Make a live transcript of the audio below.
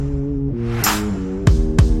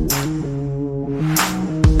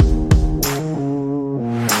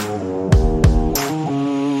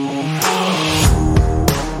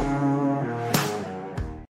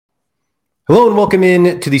Hello and welcome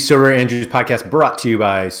in to the SorareAndrews podcast brought to you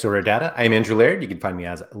by Sorare Data. I am Andrew Laird. You can find me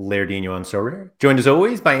as Lairdinho on Sorare. Joined as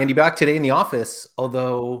always by Andy back today in the office,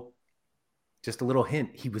 although just a little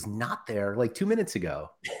hint, he was not there like 2 minutes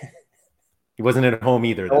ago. He wasn't at home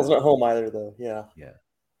either. I wasn't at home either though, yeah.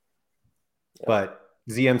 But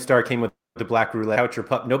ZM Star came with the Black Roulette couch or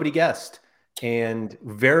pup. Nobody guessed. And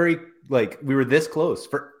we were this close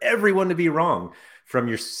for everyone to be wrong from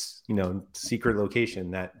your secret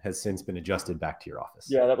location that has since been adjusted back to your office.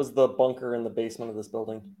 Yeah, that was the bunker in the basement of this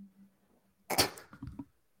building.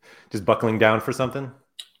 Just buckling down for something?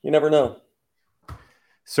 You never know.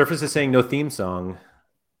 Surface is saying no theme song.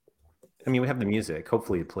 I mean, we have the music.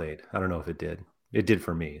 Hopefully it played. I don't know if it did. It did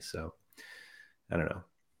for me, so I don't know.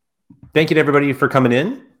 Thank you to everybody for coming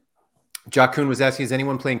in. Jock Kuhn was asking, is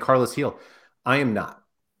anyone playing Carlos Heel? I am not.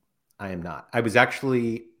 I was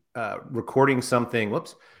actually recording something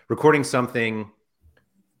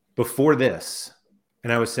before this,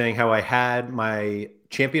 and I was saying how I had my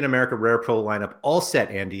Champion America Rare Pro lineup all set,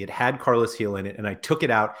 Andy. It had Carlos Heel in it, and I took it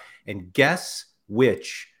out, and guess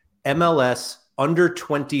which MLS under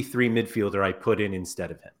 23 midfielder I put in instead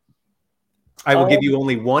of him. I will give you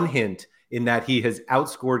only one hint in that he has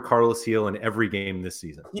outscored Carlos Heel in every game this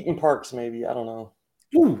season. Keaton Parks, maybe. I don't know.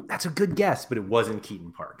 Ooh, that's a good guess, but it wasn't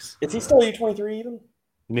Keaton Parks. Is he still U23 even?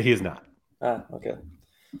 No, he is not. Ah, okay.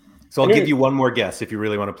 So I'll give you one more guess if you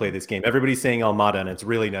really want to play this game. Everybody's saying Almada, and it's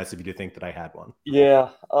really nice of you to think that I had one. Yeah.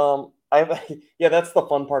 That's the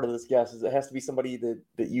fun part of this guess is it has to be somebody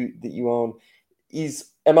that you own.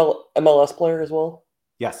 He's MLS player as well?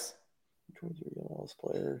 Yes. 23 MLS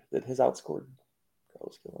player that has outscored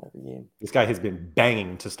Carlos Heel in every game. This guy has been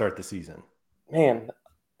banging to start the season. Man,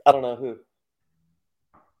 I don't know who.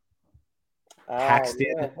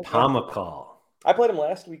 Paxton Pomacall. I played him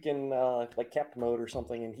last week in capped mode or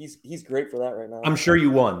something, and he's great for that right now. I'm sure you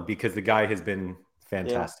won because the guy has been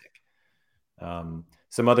fantastic. Yeah.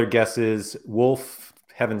 Some other guesses: Wolf,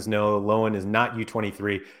 heavens no. Lowen is not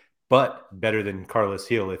U23, but better than Carlos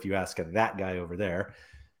Heel if you ask that guy over there,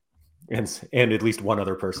 and at least one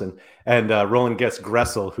other person. And Roland guessed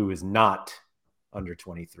Gressel, who is not under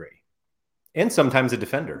 23, and sometimes a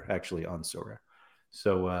defender actually on Sorare.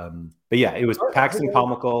 So, but yeah, it was Paxton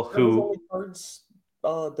Pomacall who cards,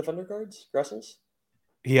 defender cards, Gressels.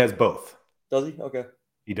 He has both. Does he? Okay,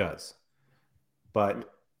 he does. But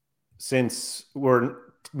since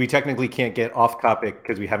we technically can't get off topic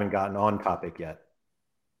because we haven't gotten on topic yet,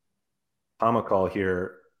 Pomacall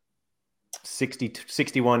here, 60,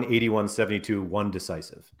 61, 81, 72, one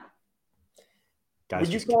decisive. Guys,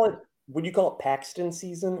 would you call it Paxton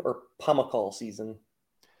season or Pomacall season?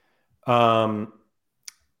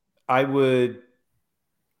 I would.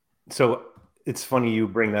 So it's funny you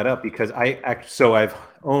bring that up because I've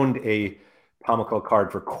owned a Pomacall card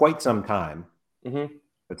for quite some time. Mm-hmm.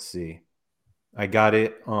 Let's see. I got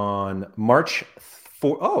it on March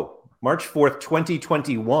 4th,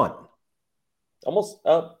 2021. Almost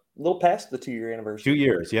a little past the 2-year anniversary. 2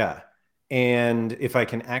 years, yeah. And if I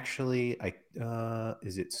can actually,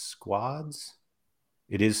 is it squads?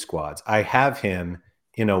 It is squads. I have him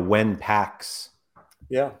in a when packs.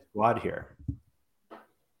 Yeah. Squad here.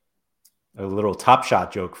 A little Top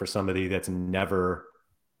Shot joke for somebody that's never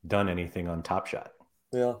done anything on Top Shot.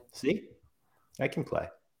 Yeah. See? I can play.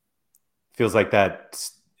 Feels like that.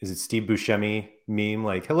 Is it Steve Buscemi meme?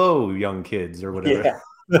 Like, hello, young kids, or whatever. Yeah.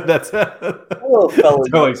 That's how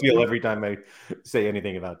I feel every time I say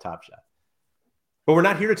anything about Top Shot. But we're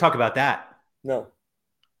not here to talk about that. No.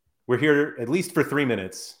 We're here at least for 3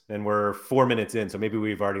 minutes, and we're 4 minutes in, so maybe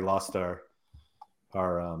we've already lost our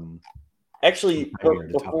actually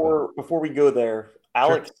before we go there,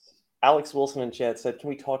 Alex Wilson in chat said, can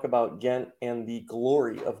we talk about Ghent and the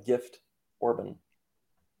glory of Gift Orban?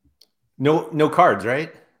 No cards,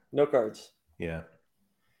 right? No cards. Yeah.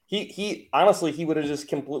 He honestly he would have just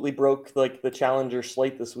completely broke like the challenger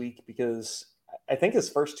slate this week because I think his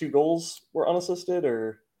first 2 goals were unassisted,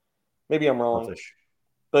 or maybe I'm wrong. Selfish.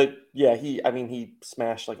 But yeah, he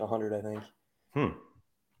smashed like 100, I think.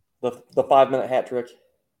 The 5-minute hat trick.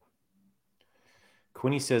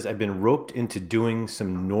 Quinny says, I've been roped into doing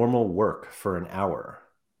some normal work for an hour.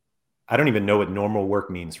 I don't even know what normal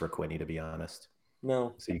work means for Quinny, to be honest.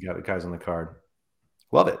 No. So you got the guys on the card.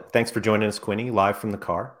 Love it. Thanks for joining us, Quinny, live from the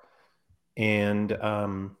car. And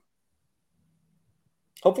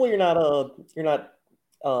hopefully you're not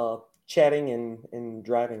chatting and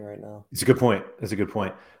driving right now. It's a good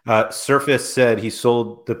point. Surface said he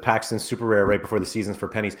sold the Paxton Super Rare right before the seasons for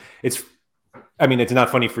pennies. It's not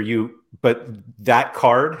funny for you, but that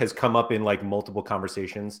card has come up in like multiple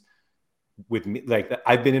conversations with me, like that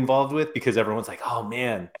I've been involved with, because everyone's like, oh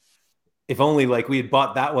man, if only like we had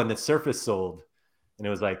bought that one that Surface sold, and it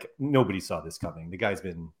was like nobody saw this coming. The guy's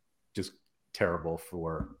been just terrible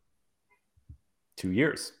for 2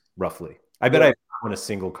 years, roughly. I bet I won a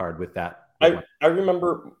single card with that. I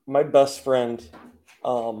remember my best friend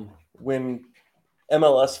when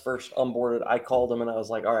MLS first onboarded. I called him and I was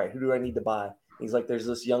like, "All right, who do I need to buy?" He's like, "There's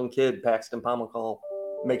this young kid, Paxton Pomykal.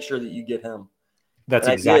 Make sure that you get him." That's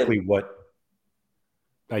exactly what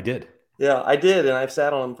I did. Yeah, I did, and I've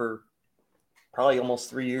sat on him for probably almost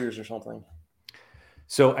 3 years or something.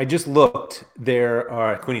 So I just looked.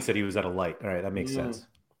 Quinny said he was at a light. All right, that makes sense,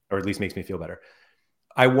 or at least makes me feel better.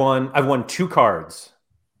 I've won 2 cards,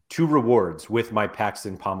 2 rewards with my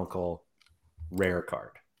Paxton Pomykal rare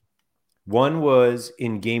card. One was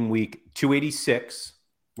in game week 286,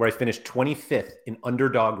 where I finished 25th in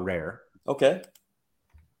underdog rare. Okay.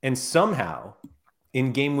 And somehow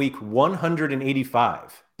in game week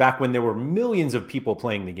 185, back when there were millions of people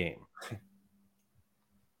playing the game,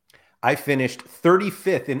 I finished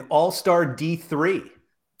 35th in All-Star D3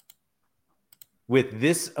 with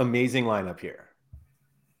this amazing lineup here.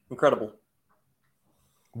 Incredible.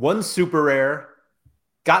 1 super rare,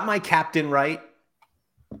 got my captain right.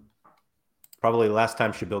 Probably the last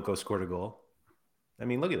time Shabilko scored a goal. I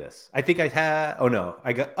mean, look at this. I think I had. Oh no,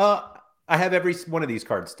 I have every one of these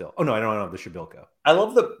cards still. Oh no, I don't have the Shabilko. I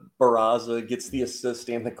love that Barraza gets the assist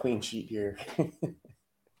and the clean sheet here.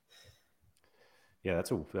 Yeah,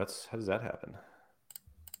 that's how does that happen?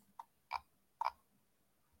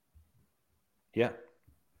 Yeah,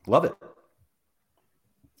 love it.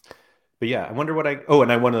 But yeah, I wonder what I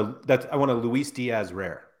want a Luis Diaz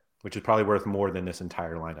rare, which is probably worth more than this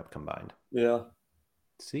entire lineup combined. Yeah.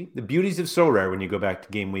 See, the beauties of Sorare when you go back to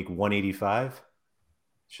game week 185.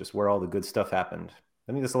 It's just where all the good stuff happened.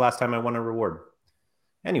 I think that's the last time I won a reward.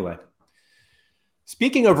 Anyway,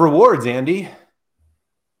 speaking of rewards, Andy, did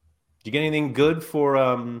you get anything good for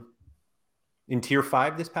in tier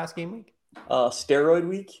 5 this past game week? Steroid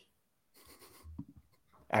week.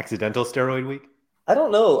 Accidental steroid week? I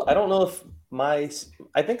don't know. I don't know if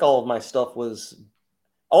I think all of my stuff was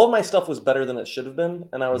better than it should have been.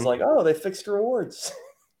 And I was like, oh, they fixed rewards.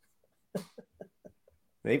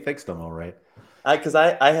 They fixed them all right. Because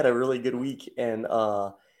I had a really good week. And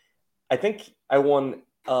I think I won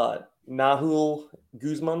Nahul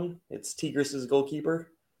Guzman. It's Tigres'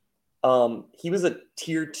 goalkeeper. He was a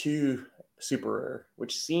tier 2 super rare,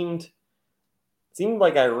 which seemed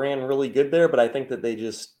like I ran really good there, but I think that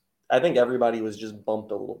I think everybody was just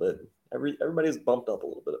bumped a little bit. Everybody was bumped up a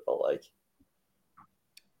little bit, it felt like.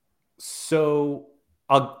 So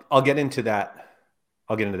I'll get into that.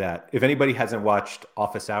 If anybody hasn't watched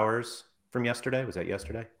Office Hours from yesterday, was that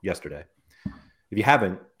yesterday? Yesterday. If you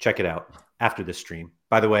haven't, check it out after this stream.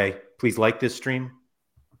 By the way, please like this stream.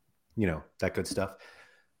 You know, that good stuff.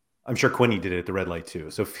 I'm sure Quinny did it at the red light too.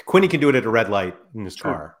 So if Quinny can do it at a red light in his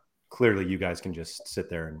car, clearly you guys can just sit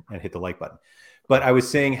there and hit the like button. But I was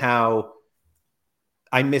saying how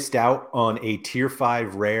I missed out on a tier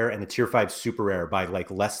 5 rare and a tier 5 super rare by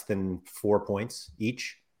like less than 4 points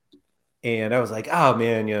each. And I was like, oh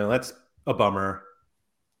man, you know, that's a bummer.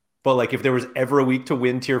 But like if there was ever a week to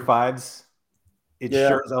win tier 5s, it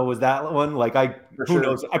sure as hell was that one. Like who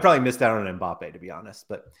knows? I probably missed out on an Mbappe, to be honest.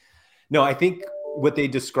 But no, I think what they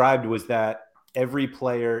described was that every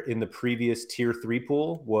player in the previous tier 3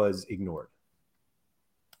 pool was ignored.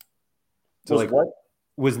 So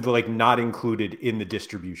was not included in the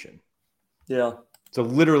distribution. Yeah. So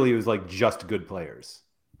literally it was like just good players.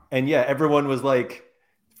 And yeah, everyone was like,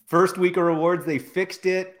 first week of rewards, they fixed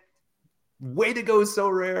it. Way to go, so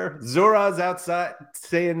rare. Zora's outside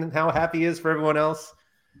saying how happy he is for everyone else.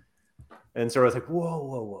 And Zora's like,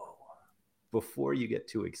 whoa. Before you get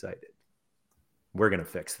too excited, we're going to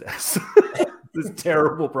fix this. This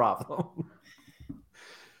terrible problem.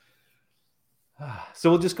 So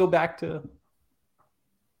we'll just go back to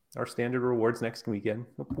our standard rewards next weekend.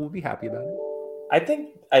 We'll be happy about it. I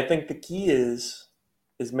think the key is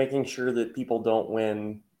making sure that people don't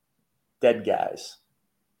win dead guys.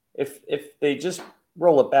 If they just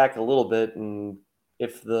roll it back a little bit, and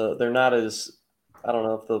if they're not as, I don't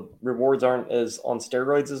know, if the rewards aren't as on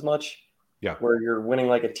steroids as much, where you're winning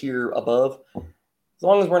like a tier above, as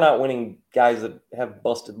long as we're not winning guys that have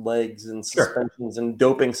busted legs and suspensions and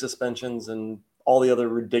doping suspensions and all the other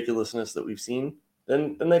ridiculousness that we've seen,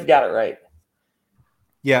 then they've got it right.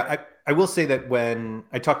 Yeah, I will say that when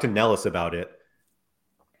I talked to Nellis about it,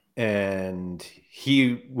 and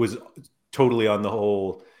he was totally on the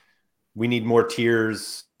whole, we need more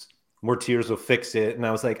tiers will fix it. And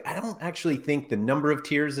I was like, I don't actually think the number of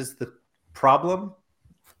tiers is the problem.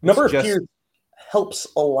 Number of tiers helps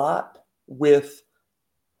a lot with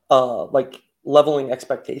like leveling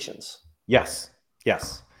expectations. Yes.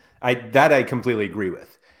 I completely agree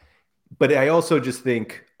with. But I also just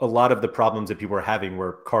think a lot of the problems that people were having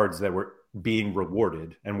were cards that were being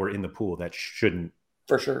rewarded and were in the pool that shouldn't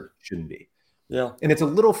be. Yeah. And it's a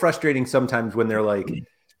little frustrating sometimes when they're like,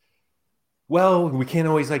 well, we can't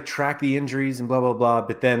always like track the injuries and blah, blah, blah.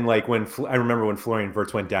 But then like I remember when Florian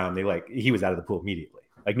Wirtz went down, he was out of the pool immediately.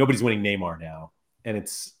 Like nobody's winning Neymar now. And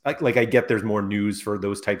it's like I get there's more news for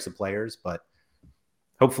those types of players, but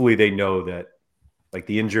hopefully they know that like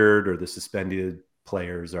the injured or the suspended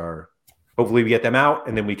players hopefully we get them out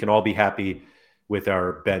and then we can all be happy with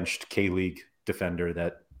our benched K-League defender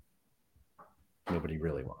that nobody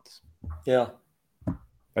really wants. Yeah.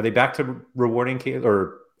 Are they back to rewarding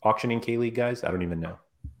or auctioning K-League guys? I don't even know.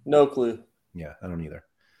 No clue. Yeah, I don't either.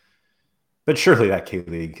 But surely that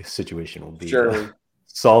K-League situation will be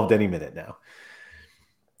solved any minute now.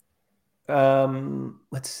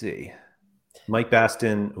 Let's see. Mike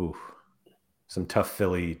Baston. Ooh, some tough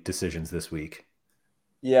Philly decisions this week.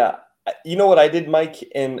 Yeah. You know what I did, Mike?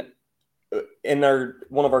 In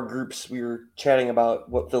one of our groups, we were chatting about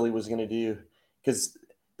what Philly was going to do because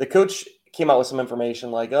the coach came out with some information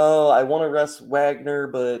like, oh, I want to rest Wagner,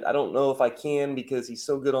 but I don't know if I can because he's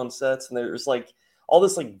so good on sets. And there's like all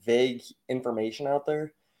this like vague information out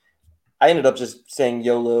there. I ended up just saying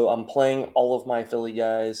YOLO. I'm playing all of my Philly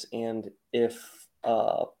guys, and if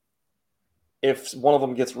one of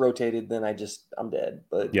them gets rotated, then I'm dead.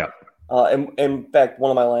 But yeah. And in fact,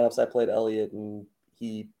 one of my lineups, I played Elliott, and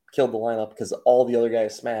he killed the lineup because all the other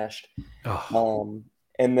guys smashed. Oh.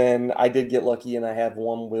 And then I did get lucky, and I have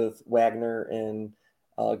one with Wagner and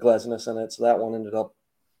Glesnes in it. So that one ended up,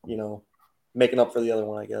 making up for the other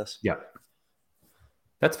one, I guess. Yeah.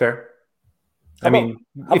 That's fair.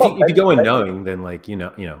 If you go in knowing, then like,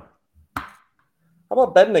 How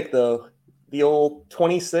about Bednick, though? The old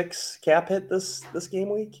 26 cap hit this game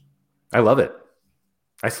week? I love it.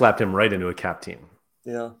 I slapped him right into a cap team.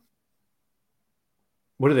 Yeah.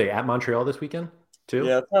 What are they at Montreal this weekend too?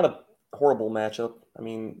 Yeah, it's not a horrible matchup. I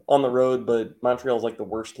mean, on the road, but Montreal's like the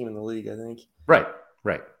worst team in the league, I think. Right.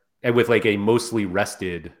 And with like a mostly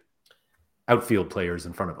rested outfield players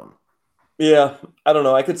in front of them. Yeah, I don't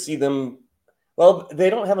know. I could see them. Well,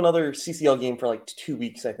 they don't have another CCL game for like 2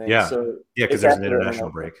 weeks, I think. Yeah. So because there's an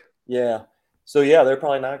international break. Yeah. So yeah, they're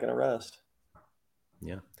probably not going to rest.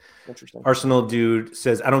 Yeah. Interesting. Arsenal dude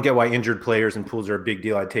says, I don't get why injured players and pools are a big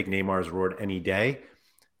deal. I'd take Neymar's reward any day.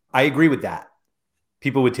 I agree with that.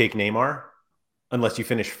 People would take Neymar unless you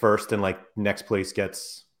finish first and like next place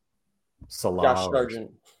gets Salah. Josh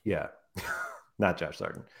Sargent. Yeah. Not Josh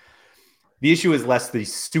Sargent. The issue is less the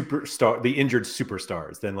injured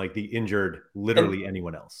superstars than like the injured literally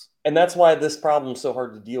anyone else. And that's why this problem is so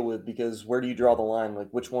hard to deal with, because where do you draw the line? Like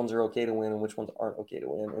which ones are okay to win and which ones aren't okay to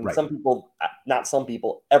win? And some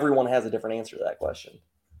people, everyone has a different answer to that question.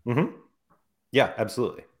 Mm-hmm. Yeah,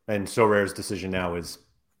 absolutely. And SoRare's decision now is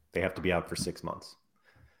they have to be out for 6 months.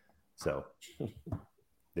 So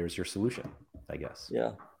there's your solution, I guess.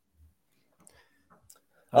 Yeah.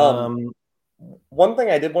 One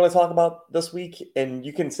thing I did want to talk about this week, and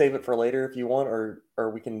you can save it for later if you want, or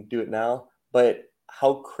we can do it now, but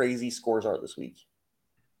how crazy scores are this week.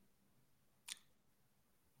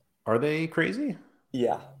 Are they crazy?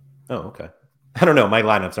 Yeah. Oh, okay. I don't know. My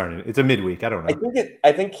lineups aren't. It's a midweek. I don't know.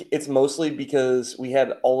 I think it's mostly because we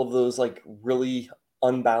had all of those like really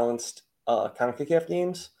unbalanced CONCACAF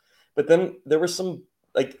games, but then there was some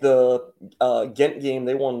like the Ghent game.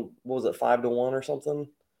 They won. What was it, 5-1 or something?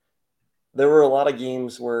 There were a lot of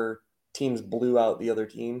games where teams blew out the other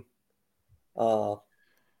team.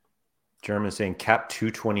 Jeremy is saying cap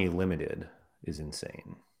 220 limited is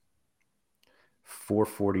insane.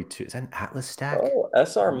 442. Is that an Atlas stack? Oh,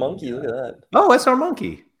 SR Monkey. Look at that. Oh, SR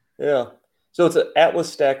Monkey. Yeah. So it's an Atlas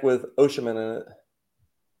stack with Oshiman in it.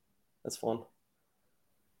 That's fun.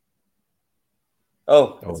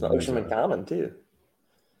 Oh, it's an Oshiman common too.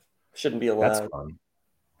 Shouldn't be allowed. That's fun.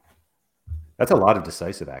 That's a lot of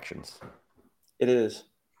decisive actions. It is.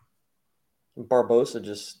 Barbosa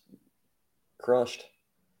just crushed.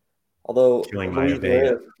 Although Luis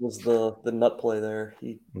Reyes was the nut play there.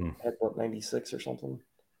 He had, 96 or something?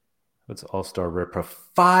 What's All-Star Rare Pro?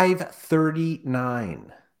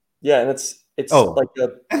 539. Yeah, and it's like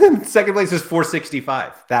second place is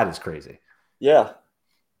 465. That is crazy. Yeah.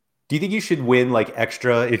 Do you think you should win like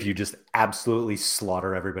extra if you just absolutely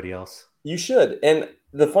slaughter everybody else? You should. And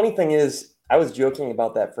the funny thing is, I was joking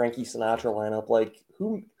about that Frankie Sinatra lineup. Like,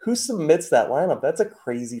 who submits that lineup? That's a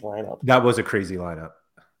crazy lineup. That was a crazy lineup.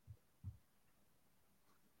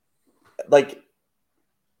 Like,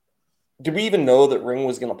 did we even know that Ring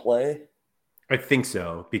was going to play? I think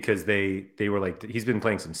so, because they were like, he's been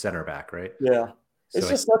playing some center back, right? Yeah. It's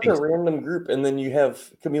So just such a random group. And then you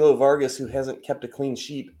have Camilo Vargas, who hasn't kept a clean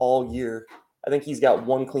sheet all year. I think he's got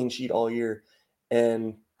one clean sheet all year.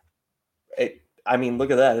 And I mean, look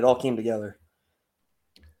at that. It all came together.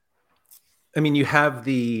 I mean, you have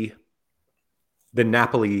the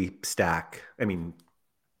Napoli stack. I mean,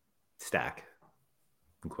 stack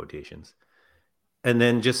in quotations. And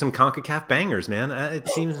then just some CONCACAF bangers, man. It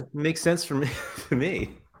makes sense for me to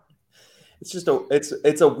me. It's just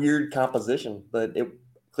it's a weird composition, but it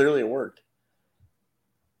clearly worked.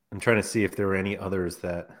 I'm trying to see if there were any others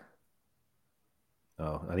that.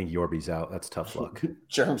 Oh, I think Yorby's out. That's tough luck.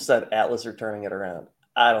 Germ said Atlas are turning it around.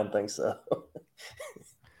 I don't think so.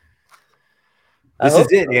 This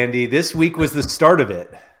is it, Andy. This week was the start of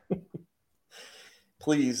it.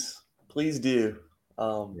 Please do.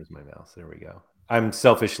 Where's my mouse? There we go. I'm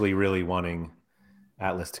selfishly really wanting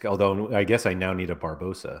Atlas to go, although I guess I now need a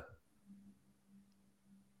Barbosa.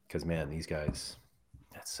 Because, man, these guys,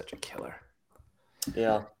 that's such a killer.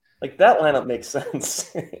 Yeah. Like, that lineup makes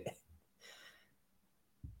sense.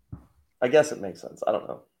 I guess it makes sense. I don't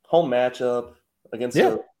know. Home matchup against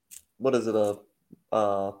what is it?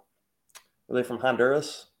 Are they from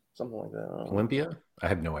Honduras? Something like that. Olympia? I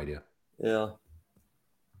have no idea. Yeah.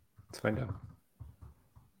 Let's find out.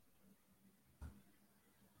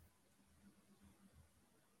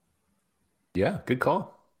 Yeah, good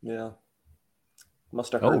call. Yeah.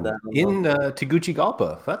 Must have heard that. In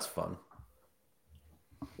Tegucigalpa. That's fun.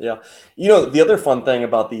 Yeah. You know, the other fun thing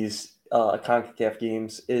about these CONCACAF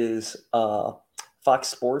games is Fox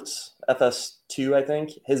Sports, FS2, I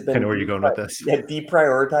think, has been I know where you're going with this. Yeah,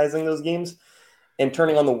 deprioritizing those games and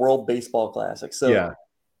turning on the World Baseball Classic. So yeah.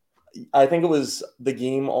 I think it was the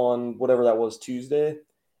game on whatever that was, Tuesday.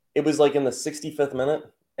 It was like in the 65th minute.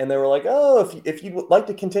 And they were like, oh, if you'd like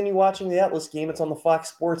to continue watching the Atlas game, it's on the Fox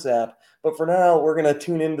Sports app. But for now, we're going to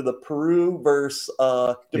tune into the Peru versus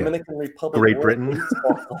Dominican Republic Great Britain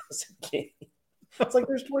game. It's like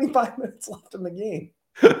there's 25 minutes left in the game.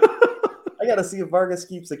 I got to see if Vargas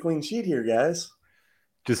keeps a clean sheet here, guys.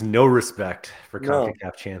 Just no respect for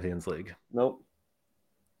CONCACAF Champions League. Nope.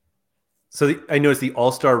 So I noticed the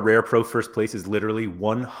All-Star Rare Pro first place is literally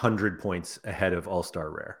 100 points ahead of All-Star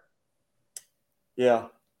Rare. Yeah.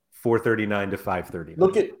 439 to 530.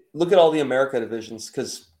 Look at all the America divisions,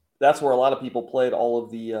 because that's where a lot of people played all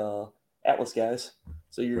of the Atlas guys.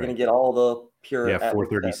 So you're going to get all the pure. Yeah,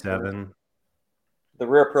 437. The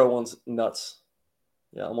Rare Pro one's nuts.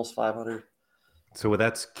 Yeah, almost 500. So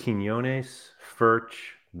that's Quinones,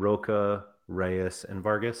 Furch, Roca, Reyes, and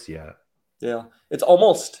Vargas. Yeah. Yeah, it's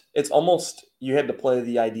almost you had to play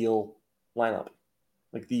the ideal lineup,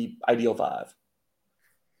 like the ideal five.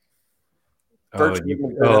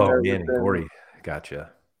 Man, Gordy.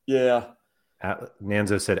 Gotcha. Yeah.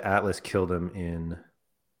 Nanzo said Atlas killed him in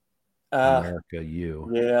America U.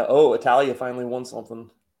 Yeah. Oh, Italia finally won something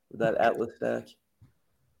with that Atlas stack.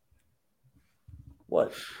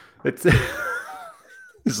 What? This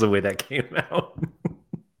is the way that came out.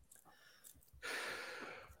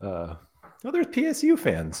 There's PSU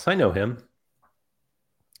fans. I know him.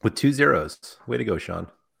 With 2 zeros. Way to go, Sean.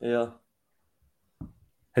 Yeah.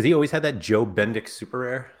 Has he always had that Joe Bendick super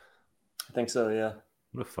rare? I think so, yeah.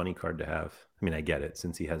 What a funny card to have. I mean, I get it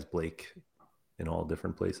since he has Blake in all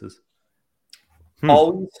different places.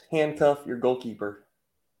 Always handcuff your goalkeeper.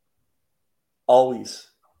 Always.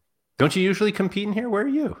 Don't you usually compete in here? Where are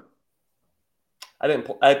you? I didn't.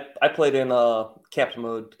 I played in capped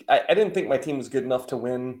mode. I didn't think my team was good enough to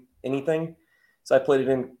win anything, so I played it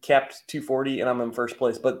in capped 240, and I'm in first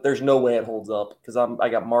place. But there's no way it holds up because I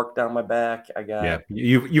got marked down my back. I got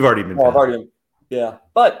You've already been. I've already been,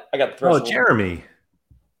 but I got the threshold. Oh, Jeremy.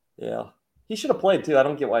 Yeah, he should have played too. I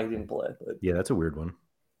don't get why he didn't play. But yeah, that's a weird one.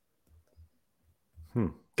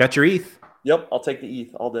 Got your ETH? Yep, I'll take the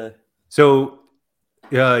ETH all day. So,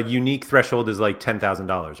 unique threshold is like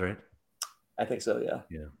 $10,000, right? I think so. Yeah.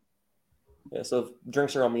 Yeah. Yeah. So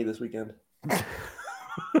drinks are on me this weekend.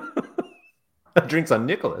 Drinks on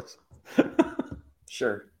Nicholas.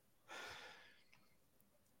 Sure.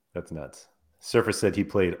 That's nuts. Surfer said he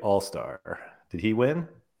played All-Star. Did he win?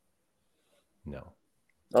 No.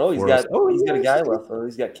 Oh, he's got a guy left. Oh,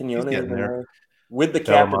 he's got Quinones in there with the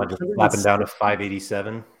captain. Just flapping down to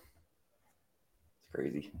 587. It's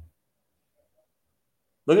crazy.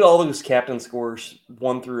 Look at all those captain scores,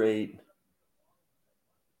 1 through 8.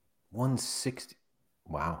 160.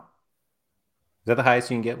 Wow. Is that the highest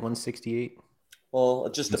you can get? 168? Well,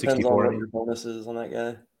 it just depends on what your bonus is on that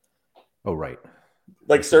guy. Oh, right.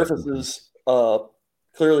 Like Surfaces,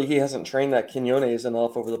 clearly he hasn't trained that Quinones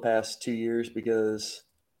enough over the past 2 years because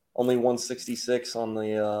Only 166 on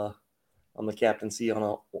the captaincy on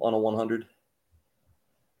a 100.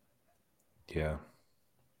 Yeah.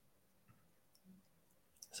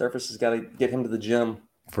 Surface has got to get him to the gym.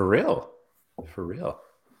 For real.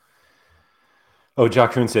 Oh,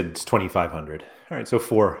 Jacqueline said it's 2,500. All right, so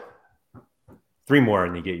 3 more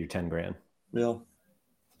and you get your 10 grand. Yeah.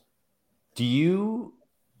 Do you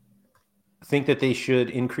think that they should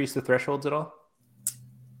increase the thresholds at all?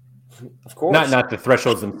 Of course. Not the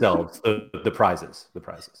thresholds themselves, the prizes.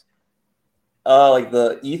 Like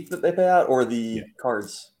the ETH that they pay out or the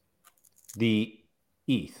cards? The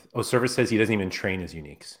ETH. Oh, Service says he doesn't even train his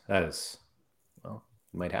uniques. That is, well,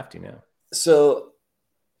 you might have to now. So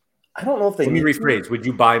I don't know if they Let me rephrase. Would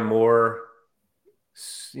you buy more?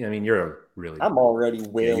 I mean, you're a really. I'm already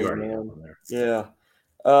wailing, you already man. have them there. Yeah.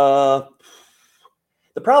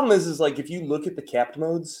 The problem is like if you look at the capped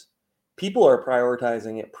modes, people are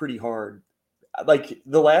prioritizing it pretty hard. Like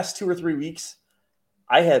the last 2 or 3 weeks,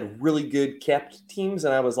 I had really good capped teams,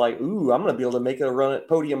 and I was like, "Ooh, I'm gonna be able to make a run at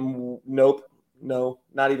podium." Nope, no,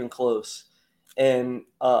 not even close. And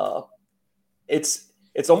it's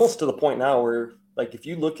almost to the point now where, like, if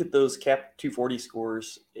you look at those capped 240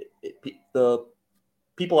 scores, the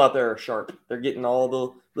people out there are sharp. They're getting all the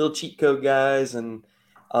little cheat code guys, and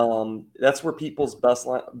that's where people's best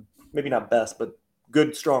maybe not best, but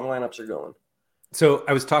good strong lineups are going. So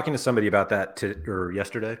I was talking to somebody about that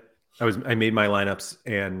yesterday. I made my lineups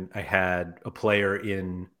and I had a player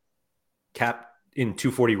in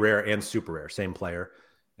 240 rare and super rare, same player,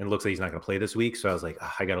 and it looks like he's not going to play this week. So I was like,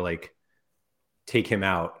 I got to take him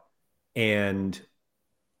out. And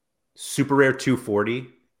super rare 240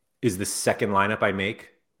 is the second lineup I make.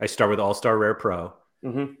 I start with All-Star Rare Pro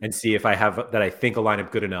and see if I have that I think a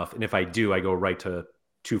lineup good enough. And if I do, I go right to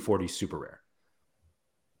 240 super rare.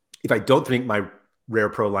 If I don't think my Rare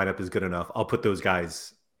Pro lineup is good enough, I'll put those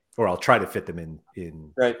guys, or I'll try to fit them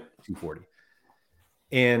in right 240.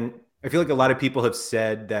 And I feel like a lot of people have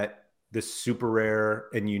said that the super rare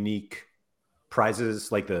and unique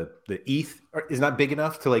prizes, like the ETH, is not big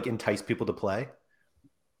enough to entice people to play.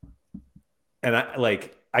 And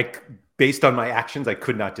I based on my actions, I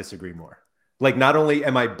could not disagree more. Not only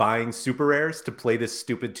am I buying super rares to play this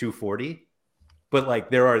stupid 240,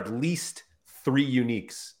 but there are at least 3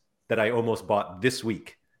 uniques that I almost bought this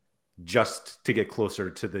week just to get closer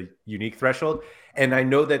to the unique threshold. And I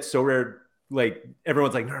know that Sorare,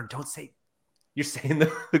 everyone's like, no, don't say, you're saying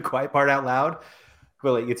the quiet part out loud,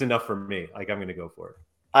 but it's enough for me. I'm going to go for it.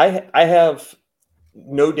 I have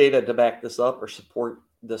no data to back this up or support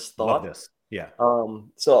this thought. Love this. Yeah.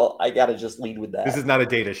 So I got to just lead with that. This is not a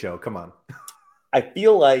data show. Come on. I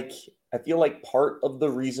feel like part of the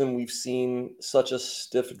reason we've seen such a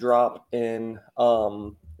stiff drop in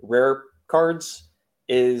rare cards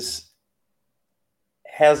has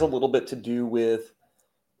a little bit to do with,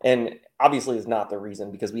 and obviously is not the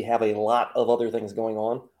reason because we have a lot of other things going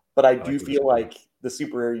on, but I do feel like the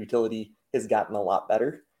super rare utility has gotten a lot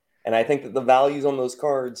better. And I think that the values on those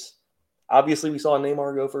cards, obviously we saw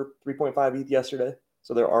Neymar go for 3.5 ETH yesterday.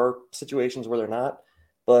 So there are situations where they're not,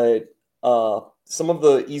 but some of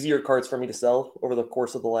the easier cards for me to sell over the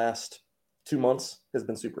course of the last 2 months has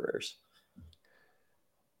been super rares.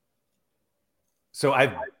 So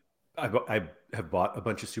I have bought a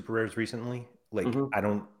bunch of super rares recently.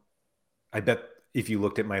 I bet if you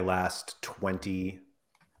looked at my last 20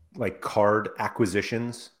 card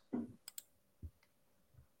acquisitions,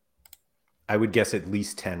 I would guess at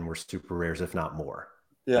least 10 were super rares, if not more.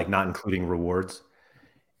 Yeah. Not including rewards.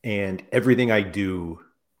 And everything I do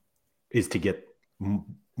is to get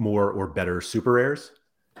more or better super rares,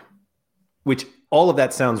 which all of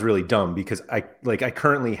that sounds really dumb because I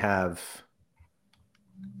currently have,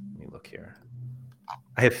 let me look here.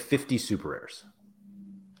 I have 50 super rares,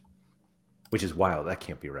 which is wild. That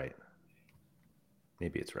can't be right.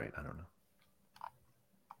 Maybe it's right. I don't know.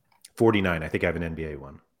 49. I think I have an NBA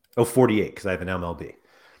one. Oh, 48 because I have an MLB.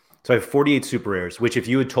 So I have 48 super rares, which if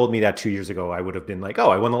you had told me that 2 years ago, I would have been like, oh,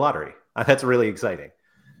 I won the lottery. That's really exciting.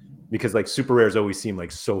 Because super rares always seem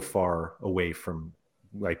so far away from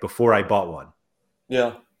before I bought one.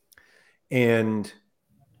 Yeah. And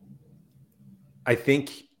I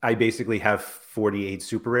think I basically have 48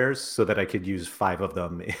 super rares so that I could use 5 of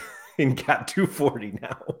them in Cat 240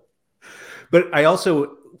 now. But I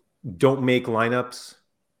also don't make lineups.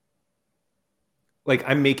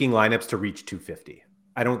 I'm making lineups to reach 250.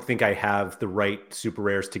 I don't think I have the right super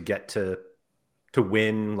rares to get to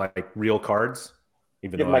win real cards.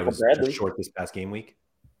 Even though I was just short this past game week.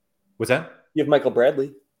 What's that? You have Michael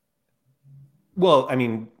Bradley. Well, I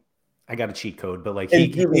mean, I got a cheat code, but he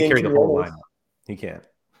can't carry the whole lineup. He can't.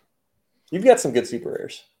 You've got some good super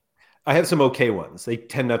rares. I have some okay ones. They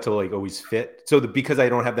tend not to like always fit. So because I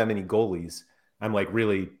don't have that many goalies, I'm like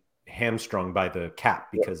really hamstrung by the cap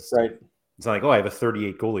because Right. it's not like, oh, I have a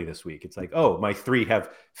 38 goalie this week. It's like, oh, my 3 have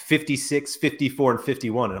 56, 54, and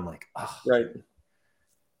 51. And I'm like, oh. Right.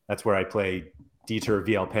 That's where I play Dieter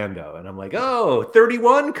Villalpando. And I'm like, oh,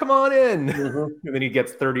 31? Come on in. Mm-hmm. And then he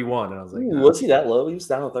gets 31. And I was like, was he that low? He was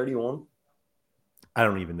down to 31. I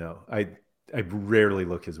don't even know. I rarely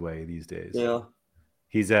look his way these days. Yeah.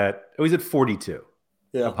 He's at 42.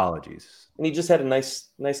 Yeah. Apologies. And he just had a nice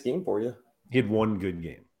game for you. He had one good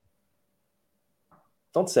game.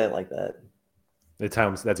 Don't say it like that.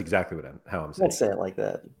 That's exactly how I'm saying. Don't say it like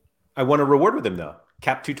that. I won a reward with him though.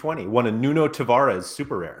 Cap 220. Won a Nuno Tavares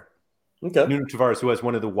super rare. Okay. Nuno Tavares, who has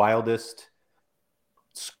one of the wildest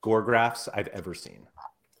score graphs I've ever seen.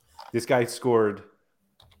 This guy scored.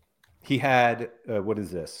 He had what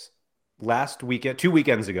is this? Last weekend, 2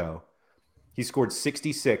 weekends ago, he scored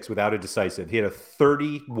 66 without a decisive. He had a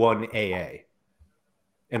 31 AA,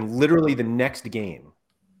 and literally the next game.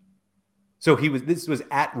 So this was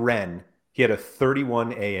at Rennes. He had a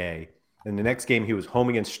 31 AA. And the next game, he was home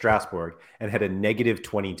against Strasbourg and had a negative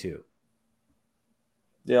 22.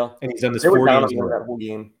 Yeah. And he's done this 4 games games that whole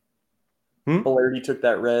game. Lairdinho took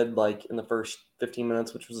that red like in the first 15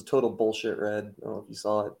 minutes, which was a total bullshit red. I don't know if you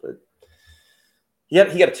saw it, but he got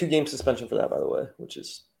a 2-game suspension for that, by the way, which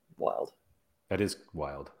is wild. That is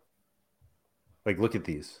wild. Like, look at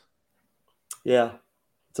these. Yeah.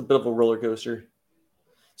 It's a bit of a roller coaster.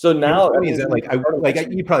 So now, is that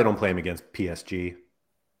you probably don't play him against PSG.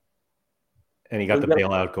 And he got the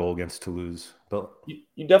bailout goal against Toulouse. But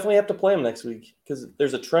you definitely have to play him next week because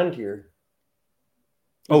there's a trend here.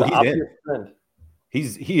 He's in. Trend.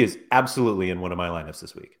 He is absolutely in one of my lineups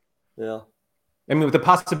this week. Yeah. I mean, with the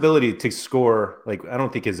possibility to score, like, I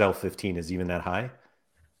don't think his L15 is even that high.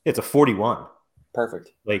 It's a 41.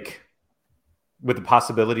 Perfect. Like, with the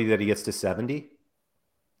possibility that he gets to 70,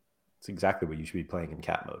 it's exactly what you should be playing in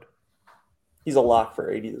cat mode. He's a lock for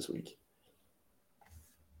 80 this week.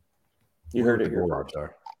 You heard it here.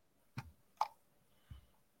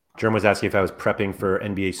 Jerm was asking if I was prepping for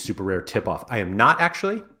NBA super rare tip-off. I am not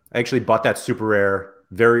actually. I actually bought that super rare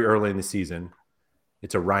very early in the season.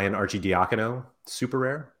 It's a Ryan Arcidiacono super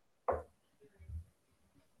rare.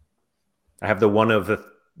 I have the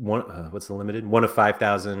what's the limited? 1 of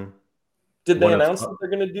 5,000. Did they announce that they're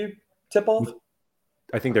going to do tip-off?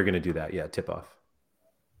 I think they're going to do that. Yeah, tip-off.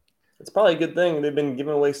 It's probably a good thing. They've been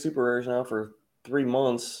giving away super rares now for 3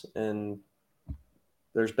 months, and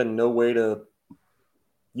there's been no way to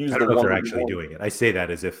use. I don't know if they're actually doing it. I say that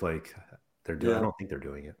as if like they're doing. Yeah. I don't think they're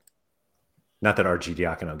doing it. Not that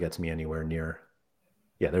Arcidiacono gets me anywhere near.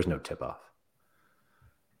 Yeah, there's no tip off.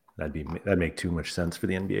 That'd make too much sense for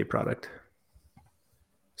the NBA product.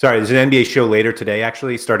 Sorry, there's an NBA show later today,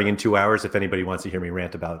 actually, starting in 2 hours. If anybody wants to hear me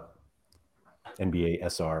rant about NBA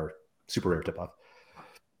SR super rare tip off.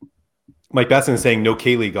 Mike Basson is saying no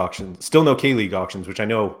K-League auctions. Still no K-League auctions, which I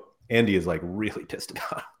know Andy is like really pissed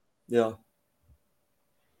about. Yeah.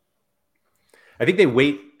 I think they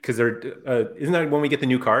wait because they're isn't that when we get the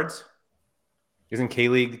new cards? Isn't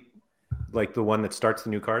K-League like the one that starts the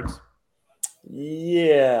new cards?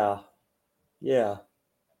 Yeah. Yeah.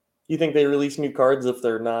 You think they release new cards if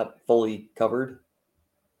they're not fully covered?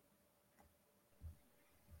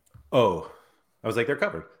 Oh, I was like, they're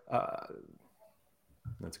covered.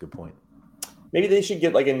 That's a good point. Maybe they should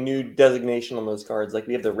get like a new designation on those cards. Like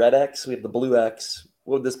we have the red X, we have the blue X.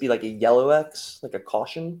 Would this be like a yellow X, like a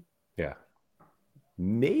caution? Yeah.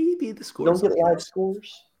 Maybe the scores. Don't get live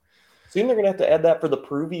scores. Soon they're going to have to add that for the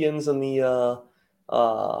Peruvians and the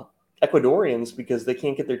Ecuadorians because they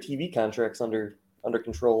can't get their TV contracts under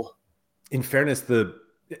control. In fairness, I'm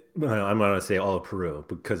not going to say all of Peru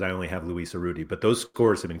because I only have Luis Urruti, but those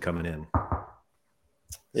scores have been coming in.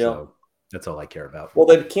 Yeah. So that's all I care about. Well,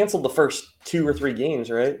 they canceled the first 2 or 3 games,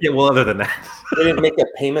 right? Yeah, well, other than that. They didn't make a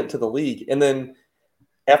payment to the league. And then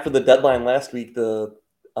after the deadline last week,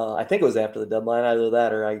 I think it was after the deadline, either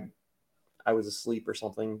that or I was asleep or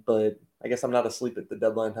something, but I guess I'm not asleep at the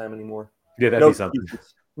deadline time anymore. Yeah, that'd be something.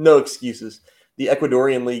 No excuses. The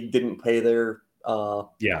Ecuadorian league didn't pay their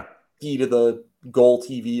fee to the Goal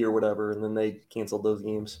TV or whatever, and then they canceled those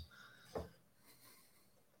games.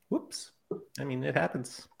 Whoops. I mean, it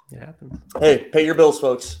happens. It happens. Hey, pay your bills,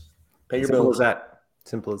 folks. Pay your bills.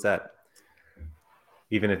 Simple as that.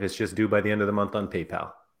 Even if it's just due by the end of the month on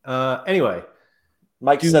PayPal. Anyway.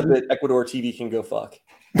 Mike said that Ecuador TV can go fuck.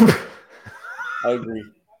 I agree.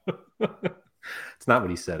 It's not what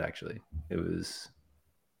he said, actually. It was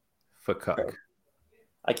fuck. Okay.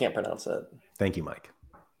 I can't pronounce that. Thank you, Mike.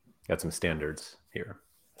 Got some standards here.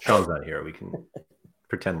 Sean's not here. We can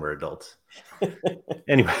pretend we're adults.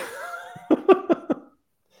 Anyway.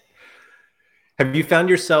 Have you found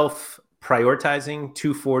yourself prioritizing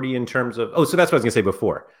 240 in terms of, so that's what I was gonna say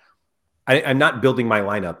before. I'm not building my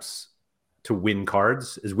lineups to win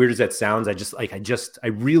cards. As weird as that sounds, I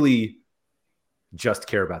really just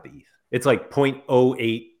care about the ETH. It's like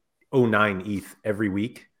 0.0809 ETH every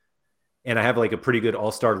week. And I have like a pretty good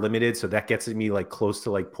all-star limited. So that gets me like close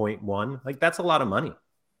to like 0.1. Like that's a lot of money.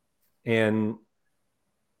 And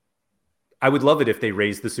I would love it if they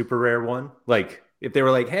raised the super rare one. Like if they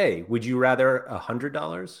were like, hey, would you rather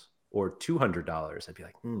 $100 or $200? I'd be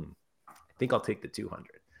like, I think I'll take the 200.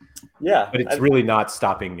 Yeah. But it's really not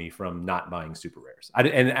stopping me from not buying super rares.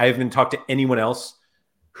 And I haven't talked to anyone else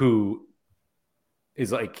who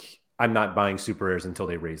is like, I'm not buying super rares until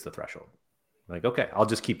they raise the threshold. Like, okay, I'll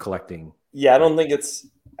just keep collecting. Yeah, I don't think it's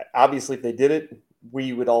obviously if they did it,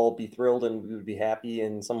 we would all be thrilled and we would be happy,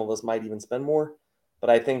 and some of us might even spend more. But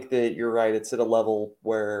I think that you're right. It's at a level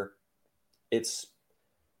where it's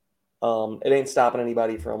it ain't stopping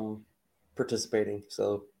anybody from participating.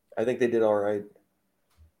 So I think they did all right.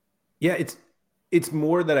 Yeah, it's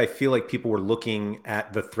more that I feel like people were looking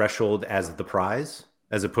at the threshold as the prize,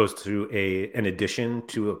 as opposed to an addition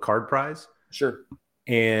to a card prize. Sure.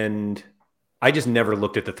 And I just never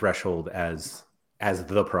looked at the threshold as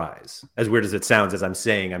the prize. As weird as it sounds, as I'm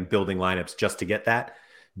saying, I'm building lineups just to get that.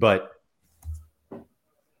 But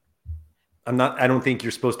I don't think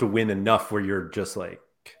you're supposed to win enough where you're just like,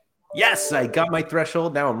 yes, I got my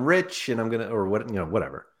threshold. Now I'm rich and I'm going to, or what,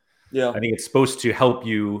 whatever. Yeah. I think it's supposed to help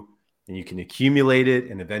you and you can accumulate it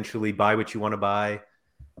and eventually buy what you want to buy.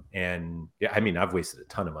 And yeah, I mean, I've wasted a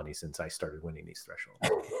ton of money since I started winning these thresholds.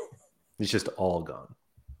 It's just all gone.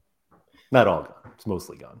 Not all gone. It's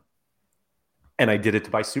mostly gone. And I did it to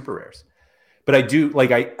buy super rares. But I do,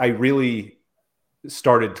 like, I really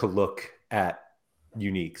started to look at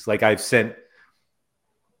uniques. Like I've sent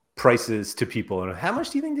prices to people and how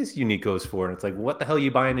much do you think this unique goes for? And it's like, what the hell are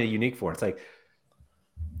you buying a unique for? It's like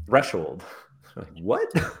threshold. Like, what?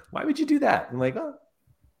 Why would you do that? I'm like, oh.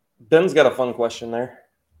 Ben's got a fun question there.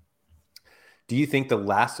 Do you think the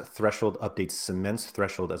last threshold update cements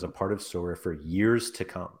threshold as a part of Sorare for years to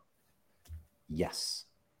come? Yes.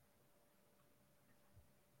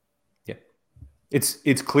 Yeah.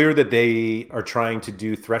 It's clear that they are trying to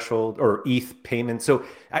do threshold or ETH payments. So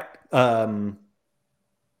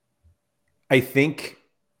I think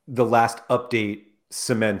the last update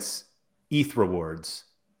cements ETH rewards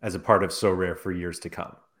as a part of Sorare for years to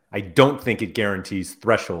come. I don't think it guarantees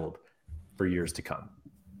threshold for years to come.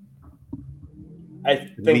 I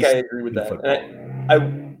think I agree with that.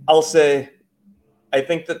 And I'll say, I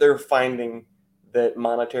think that they're finding that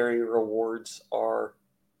monetary rewards are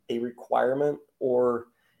a requirement or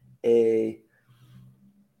a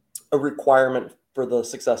requirement for the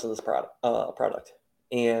success of this product.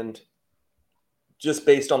 And just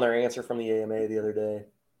based on their answer from the AMA the other day,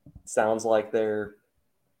 it sounds like they're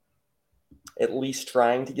at least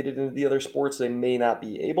trying to get it into the other sports. They may not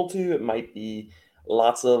be able to. It might be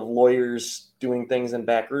lots of lawyers doing things in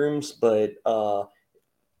back rooms, but I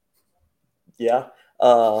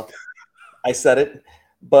said it.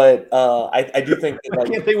 But I do think that, like, why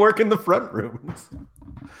can't they work in the front rooms?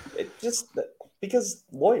 It just because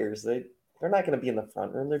lawyers, they're not going to be in the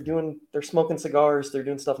front room. They're smoking cigars. They're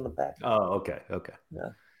doing stuff in the back. Oh, okay. Yeah.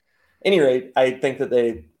 At any rate, I think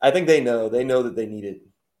they know that they need it.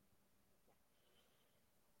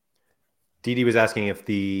 Didi was asking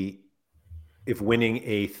if winning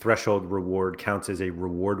a threshold reward counts as a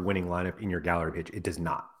reward winning lineup in your gallery page. It does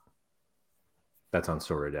not. That's on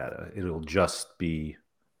Sorare data. It'll just be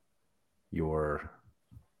your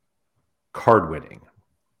card winning,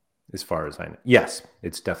 as far as I know. Yes,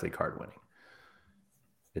 it's definitely card winning.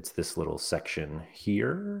 It's this little section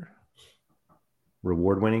here,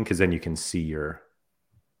 reward winning, because then you can see your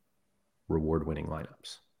reward winning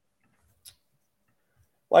lineups.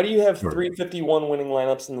 Why do you have 351 winning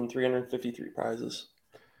lineups and then 353 prizes?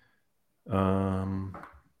 No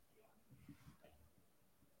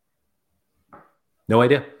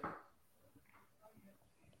idea.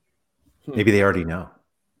 Maybe they already know.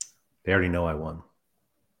 They already know I won.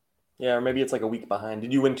 Yeah, or maybe it's like a week behind.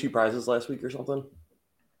 Did you win 2 prizes last week or something?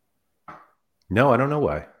 No, I don't know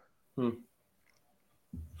why.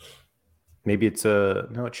 Maybe it's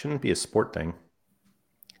no, it shouldn't be a sport thing.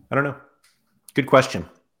 I don't know. Good question.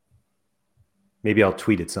 Maybe I'll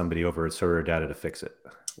tweet at somebody over at Sorare Data to fix it.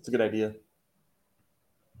 That's a good idea.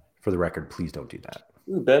 For the record, please don't do that.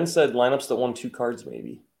 Ooh, Ben said lineups that won 2 cards,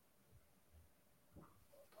 maybe.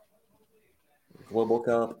 Global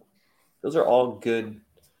Cup. Those are all good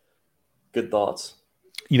thoughts.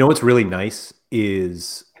 You know what's really nice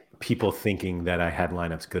is people thinking that I had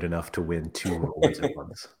lineups good enough to win 2 rewards at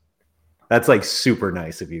once. That's like super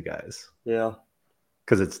nice of you guys. Yeah.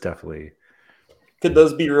 Because it's definitely. Could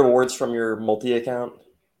those be rewards from your multi-account?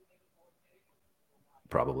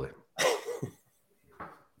 Probably.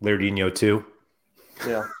 Lairdinho 2.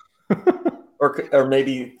 Yeah. or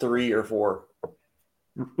maybe 3 or 4.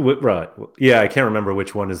 Right. Yeah, I can't remember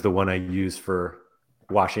which one is the one I use for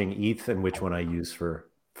washing ETH and which one I use for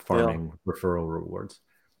farming referral rewards.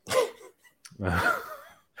 I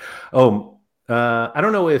don't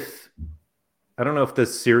know if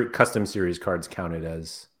the custom series cards counted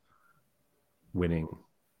as winning.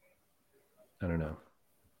 I don't know.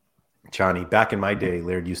 Johnny, back in my day,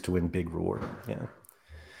 Laird used to win big reward. Yeah.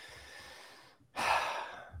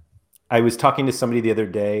 I was talking to somebody the other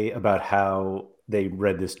day about how they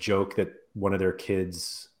read this joke that one of their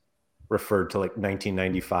kids referred to like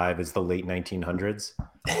 1995 as the late 1900s.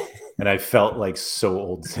 And I felt like so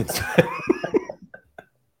old since then.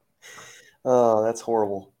 Oh, that's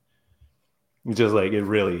horrible. Just like it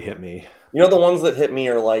really hit me. You know, the ones that hit me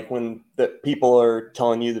are like when that people are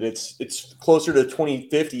telling you that it's closer to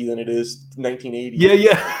 2050 than it is 1980.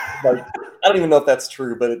 Yeah. Like, I don't even know if that's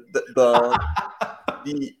true, but the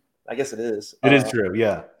I guess it is. It is true,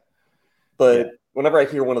 yeah. But whenever I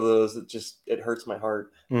hear one of those, it hurts my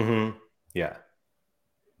heart. Mm-hmm. Yeah.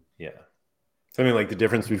 Something like the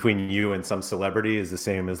difference between you and some celebrity is the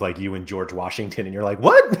same as like you and George Washington, and you're like,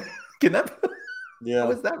 what? Can that? Yeah.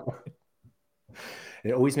 How is that?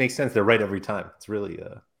 It always makes sense. They're right every time. It's really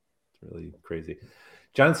crazy.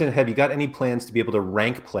 Johnson, have you got any plans to be able to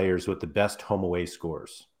rank players with the best home away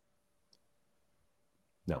scores?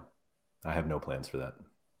 No, I have no plans for that.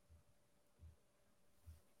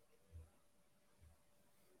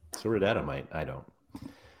 SorareData might. I don't.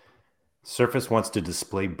 Surface wants to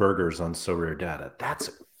display burgers on SorareData.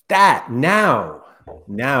 That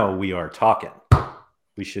now we are talking.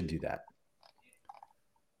 We should do that.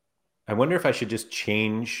 I wonder if I should just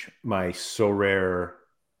change my Sorare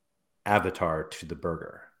avatar to the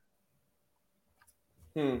burger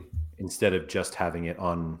instead of just having it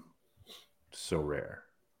on Sorare.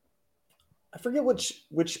 I forget which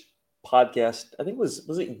podcast. I think was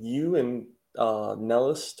it you and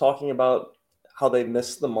Nellis talking about how they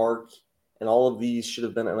missed the mark and all of these should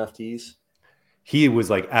have been NFTs. He was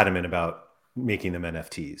like adamant about making them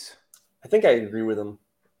NFTs. I think I agree with him.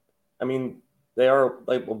 I mean, they are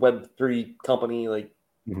like a Web3 company. Like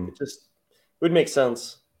it would make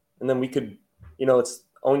sense. And then we could, it's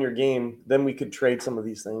own your game. Then we could trade some of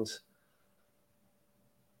these things.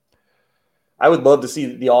 I would love to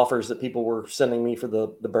see the offers that people were sending me for the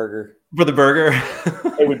burger. For the burger?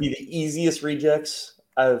 It would be the easiest rejects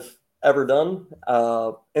I've ever done.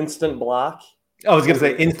 Instant block. I was going to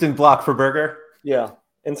say instant block for burger. Yeah,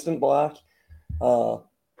 instant block.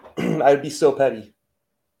 I'd be so petty.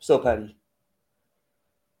 So petty.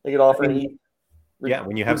 They could offer me. Yeah,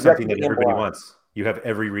 when you have something that everybody wants, you have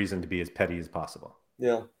every reason to be as petty as possible.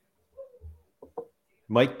 Yeah.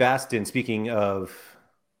 Mike Baston, speaking of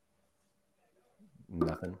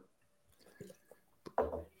nothing.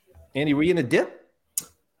 Andy, were you in a dip?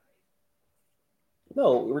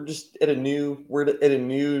 No, we're at a new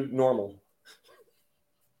normal.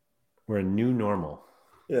 We're a new normal.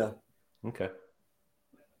 Yeah. Okay.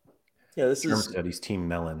 Yeah, this Germ is Studies Team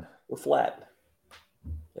Melon. We're flat.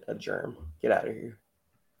 A germ. Get out of here.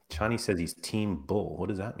 Johnny says he's Team Bull. What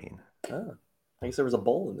does that mean? Oh, I guess there was a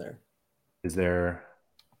bowl in there. Is there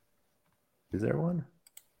one?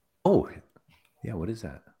 Oh, yeah. What is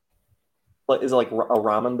that? What is it, like a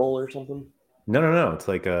ramen bowl or something? No. It's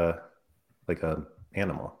like a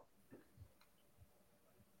animal.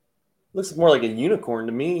 Looks more like a unicorn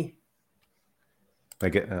to me.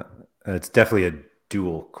 Like it's definitely a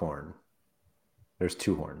dual corn. There's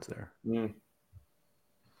 2 horns there.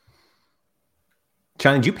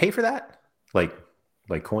 Johnny, did you pay for that? Like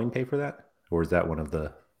coin pay for that, or is that one of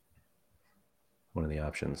the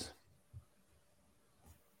options?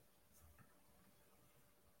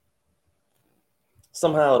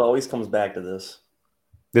 Somehow it always comes back to this.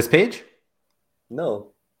 This page?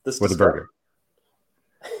 No, this or the burger.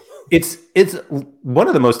 It's one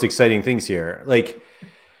of the most exciting things here. Like,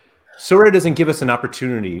 Sorare doesn't give us an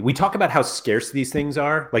opportunity. We talk about how scarce these things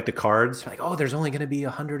are, like the cards. Like, oh, there's only going to be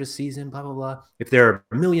 100 a season, blah, blah, blah. If there are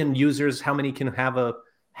 1 million users, how many can have a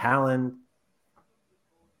Hallen?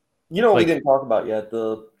 You know what we didn't talk about yet?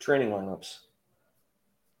 The training lineups.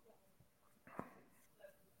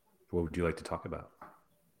 What would you like to talk about?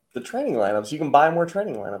 The training lineups. You can buy more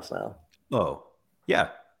training lineups now. Oh, yeah.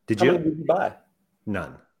 How many did you buy?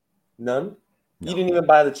 None. None? No. You didn't even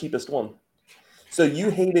buy the cheapest one. So you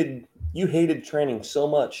hated You hated training so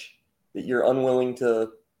much that you're unwilling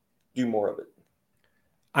to do more of it.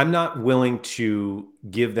 I'm not willing to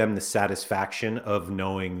give them the satisfaction of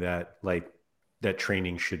knowing that like that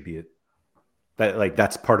training should be that like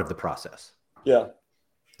that's part of the process. Yeah.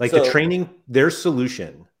 Like the training, their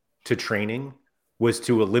solution to training was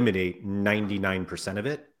to eliminate 99% of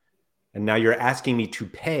it. And now you're asking me to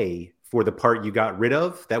pay for the part you got rid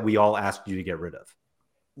of that we all asked you to get rid of.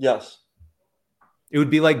 Yes. It would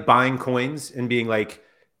be like buying coins and being like,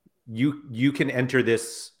 you can enter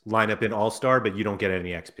this lineup in All-Star, but you don't get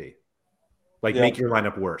any XP. Like make your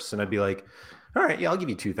lineup worse. And I'd be like, all right, yeah, I'll give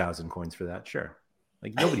you 2,000 coins for that. Sure.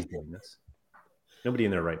 Like nobody's doing this. Nobody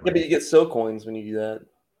in their right mind. Yeah, but you get so coins when you do that.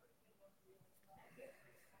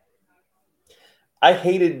 I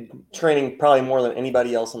hated training probably more than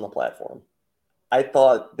anybody else on the platform. I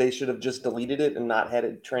thought they should have just deleted it and not had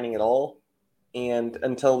it training at all. And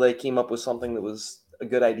until they came up with something that was a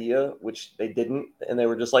good idea, which they didn't, and they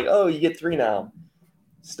were just like, "Oh, you get 3 now."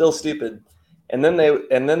 Still stupid. And then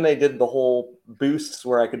they did the whole boosts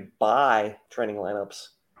where I could buy training lineups.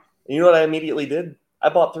 And you know what I immediately did? I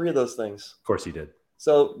bought 3 of those things. Of course you did.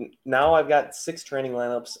 So now I've got 6 training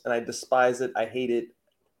lineups, and I despise it. I hate it.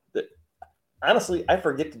 Honestly, I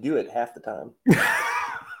forget to do it half the time.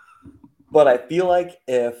 But I feel like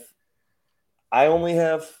if I only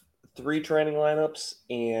have 3 training lineups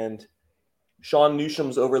and Sean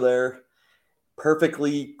Newsom's over there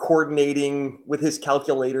perfectly coordinating with his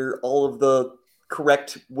calculator all of the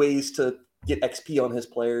correct ways to get XP on his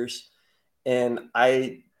players, and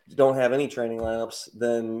I don't have any training lineups,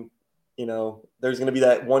 then, there's going to be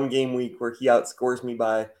that one game week where he outscores me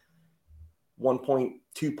by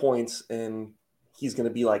 1.2 points, and he's going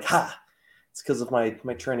to be like, "Ha, it's because of my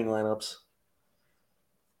training lineups."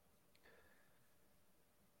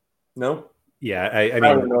 No? Yeah, I mean,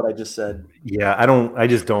 I don't know what I just said. Yeah, I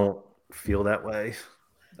just don't feel that way.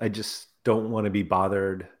 I just don't want to be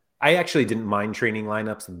bothered. I actually didn't mind training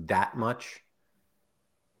lineups that much.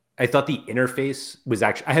 I thought the interface was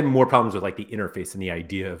I had more problems with like the interface and the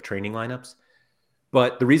idea of training lineups.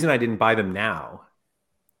 But the reason I didn't buy them now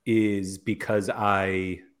is because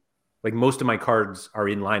most of my cards are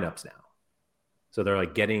in lineups now. So they're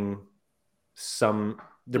like getting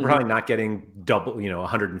they're probably not getting double,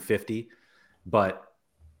 150, but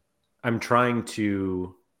I'm trying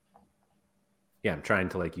to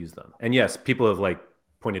like use them. And yes, people have like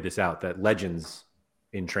pointed this out that legends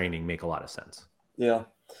in training make a lot of sense. Yeah.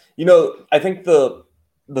 I think the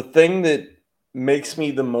thing that makes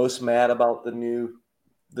me the most mad about the new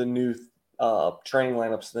training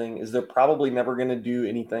lineups thing is they're probably never going to do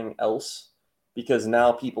anything else, because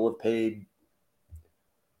now people have paid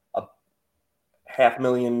a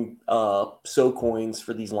 500,000 so coins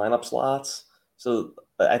for these lineup slots. So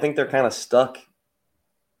I think they're kind of stuck.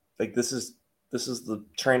 Like this is the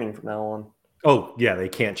training from now on. Oh yeah, they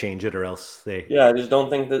can't change it or else Yeah, I just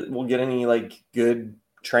don't think that we'll get any like good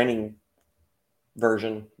training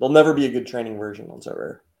version. There'll never be a good training version on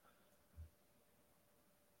Sorare.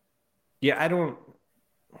 Yeah, do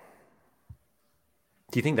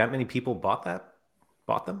you think that many people bought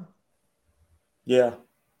them? Yeah.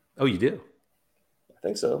 Oh, you do? I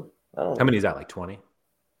think so. I don't know. How many is that, like 20?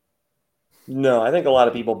 No, I think a lot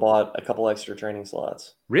of people bought a couple extra training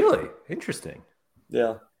slots. Really? Interesting.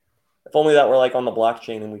 Yeah. If only that were like on the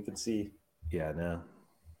blockchain and we could see. Yeah, no.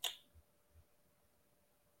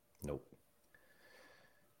 Nope.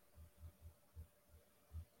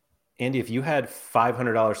 Andy, if you had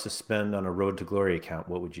 $500 to spend on a Road to Glory account,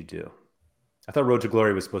 what would you do? I thought Road to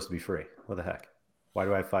Glory was supposed to be free. What the heck? Why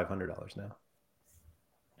do I have $500 now?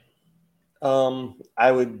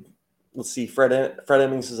 I would, let's see, Fred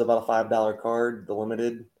Emmings is about a $5 card, the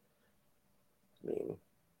limited. I mean,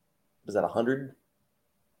 was that 100?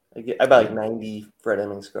 I buy like 90 Fred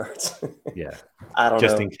Emmings cards. Yeah. I don't know.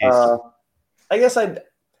 Just in case. I guess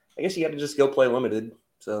you got to just go play limited.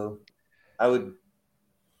 So I would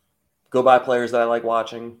go buy players that I like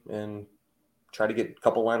watching and try to get a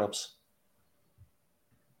couple lineups.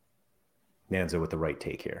 Nanza with the right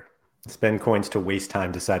take here. Spend coins to waste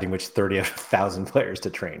time deciding which 30 out of 1,000 players to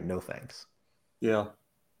train. No thanks. Yeah,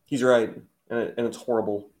 he's right. And it's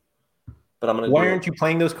horrible. But I'm going to Why aren't you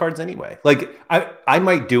playing those cards anyway? Like, I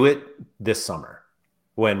might do it this summer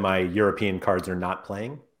when my European cards are not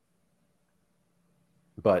playing.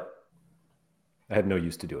 But I have no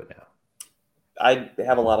use to do it now. I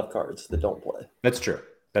have a lot of cards that don't play. That's true.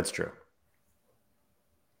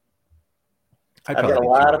 I've got a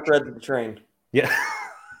lot of threads to train. Yeah.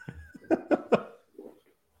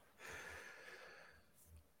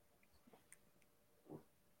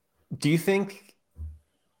 Do you think,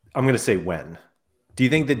 I'm going to say when, Do you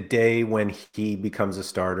think the day when he becomes a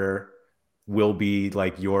starter will be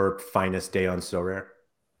like your finest day on Sorare?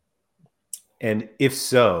 And if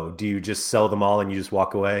so, do you just sell them all and you just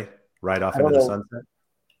walk away right off I into don't the know.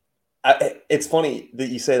 sunset? It's funny that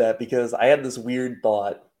you say that because I had this weird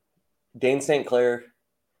thought. Dane St. Clair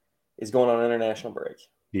is going on international break.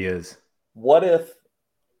 He is. What if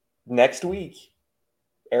next week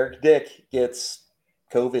Eric Dick gets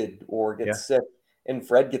COVID or gets sick and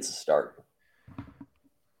Fred gets a start?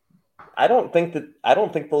 I don't think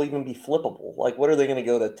they'll even be flippable. Like, what are they going to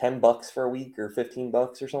go to $10 for a week or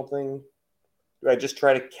 $15 or something? Do I just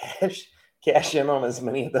try to cash in on as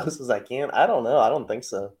many of those as I can? I don't know. I don't think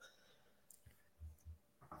so.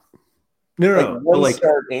 No. One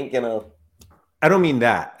start ain't gonna. I don't mean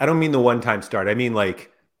that. I don't mean the one-time start. I mean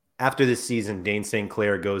like after this season, Dane St.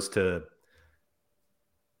 Clair goes to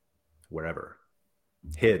wherever,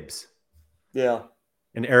 Hibbs. Yeah.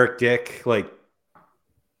 And Eric Dick like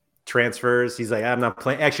transfers. He's like, I'm not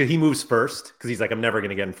playing. Actually, he moves first because he's like, I'm never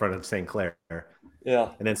going to get in front of St. Clair.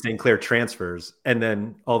 Yeah. And then St. Clair transfers. And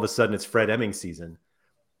then all of a sudden it's Fred Emming season.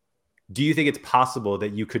 Do you think it's possible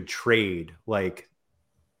that you could trade like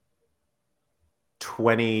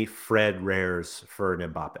 20 Fred rares for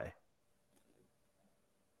an Mbappe?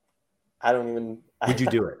 Would you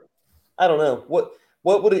do it? I don't know.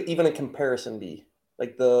 What would it even a comparison be?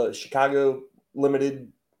 Like the Chicago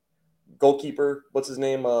limited goalkeeper, what's his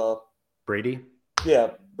name? Brady?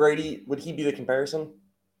 Yeah, Brady. Would he be the comparison?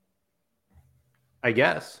 I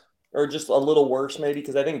guess. Or just a little worse maybe,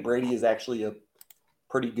 because I think Brady is actually a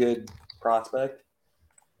pretty good prospect.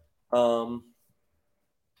 Yeah,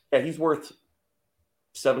 he's worth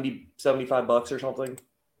 $75 or something.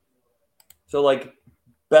 So like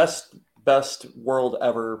best world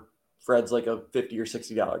ever, Fred's like a $50 or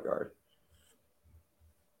 $60 guard.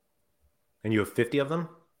 And you have 50 of them?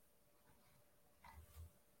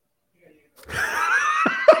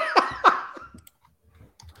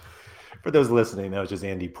 For those listening, that was just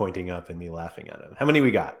Andy pointing up and me laughing at him. How many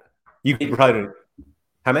we got? You could probably.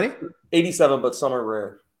 How many? 87, but some are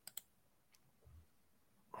rare.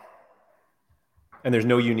 And there's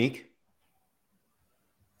no unique?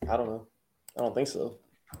 I don't know. I don't think so.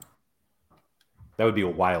 That would be a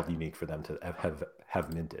wild unique for them to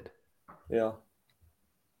have minted. Yeah.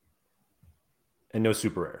 And no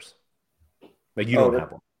super rares. Like you don't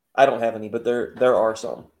have one. I don't have any, but there are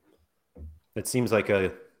some. That seems like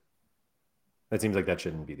that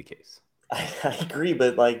shouldn't be the case. I agree,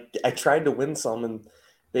 but like I tried to win some, and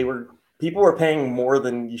people were paying more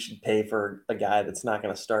than you should pay for a guy that's not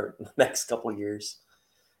going to start in the next couple of years.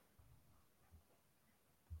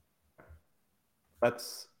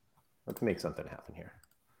 Let's make something happen here.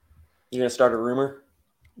 You're going to start a rumor?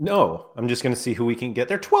 No, I'm just going to see who we can get.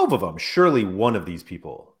 There are 12 of them. Surely one of these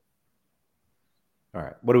people. All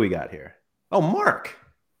right, what do we got here? Oh, Mark.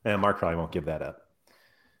 Mark probably won't give that up.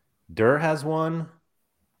 Durr has one.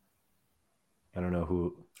 I don't know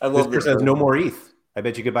who. This person has no more ETH. I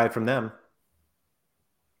bet you could buy it from them.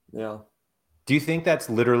 Yeah. Do you think that's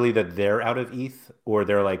literally that they're out of ETH, or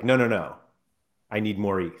they're like, no, I need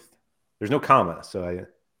more ETH? There's no comma, so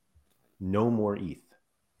no more ETH.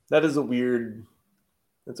 That's a weird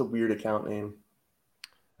account name.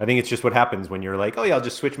 I think it's just what happens when you're like, oh yeah, I'll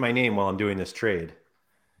just switch my name while I'm doing this trade.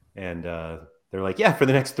 And they're like, yeah, for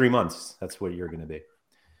the next 3 months, that's what you're going to be.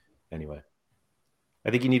 Anyway,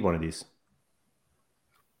 I think you need one of these.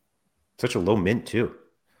 Such a low mint too.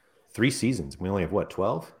 3 seasons. We only have what,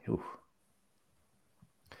 12? Ooh.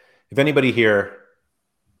 If anybody here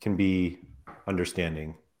can be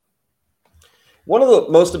understanding. One of the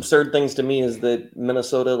most absurd things to me is that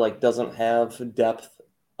Minnesota doesn't have depth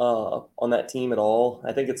on that team at all.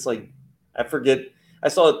 I think it's I forget. I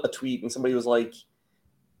saw a tweet and somebody was like,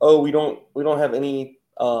 "Oh, we don't have any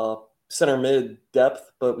center mid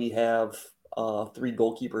depth, but we have 3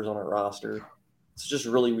 goalkeepers on our roster." It's just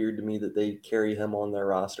really weird to me that they carry him on their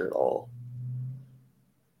roster at all.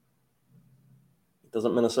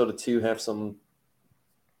 Doesn't Minnesota too have some,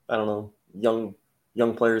 I don't know,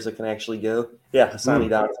 young players that can actually go? Yeah, Hassani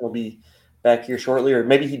Dotson will be back here shortly, or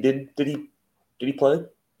maybe he did. Did he play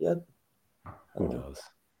yet? Who knows?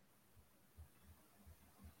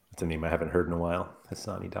 That's a name I haven't heard in a while.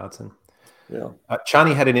 Hassani Dotson. Yeah.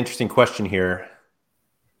 Chani had an interesting question here.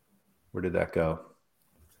 Where did that go?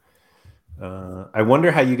 I wonder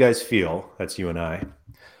how you guys feel, that's you and I,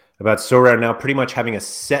 about Sorare now pretty much having a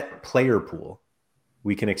set player pool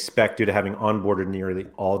we can expect due to having onboarded nearly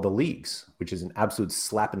all the leagues, which is an absolute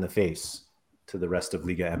slap in the face to the rest of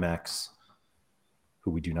Liga MX, who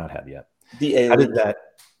we do not have yet. How did that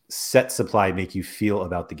set supply make you feel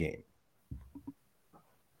about the game?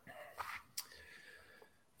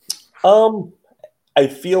 Um, I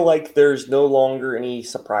feel like there's no longer any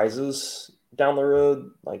surprises down the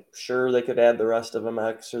road. Like, sure, they could add the rest of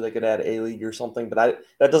MX or they could add A League or something, but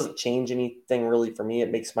that doesn't change anything really for me.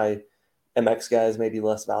 It makes my MX guys maybe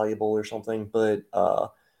less valuable or something, but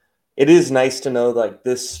it is nice to know like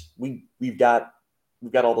this. We've got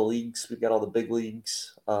all the leagues, we've got all the big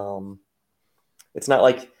leagues. It's not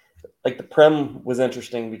like the Prem was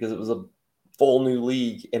interesting because it was a full new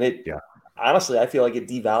league, and it Yeah. honestly I feel like it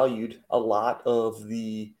devalued a lot of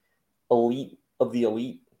the elite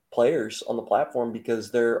players on the platform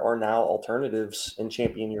because there are now alternatives in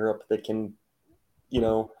Champion Europe that can, you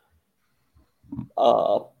know,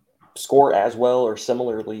 uh, score as well or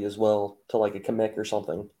similarly as well to like a Kamek or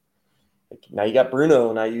something. Like now you got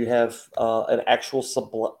Bruno. Now you have an actual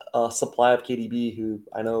supply of KDB, who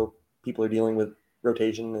I know people are dealing with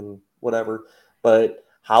rotation and whatever, but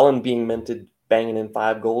Holland being minted, banging in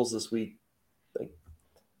 5 goals this week, like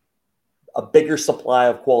a bigger supply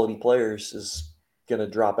of quality players is going to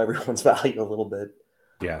drop everyone's value a little bit.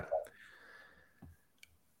 Yeah.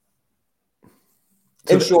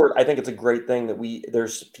 In short, I think it's a great thing that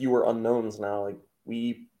there's fewer unknowns now. Like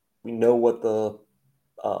we know what the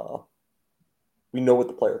uh, we know what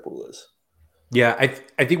the player pool is. Yeah,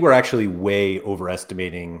 I think we're actually way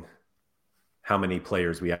overestimating how many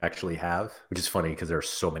players we actually have, which is funny because there are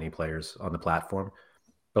so many players on the platform.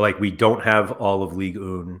 But like we don't have all of Ligue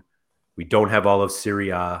 1. We don't have all of Serie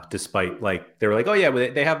A, despite like they were like, oh yeah,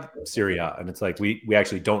 well, they have Serie A, and it's like we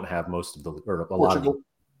actually don't have most of the or a lot of the.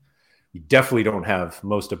 We definitely don't have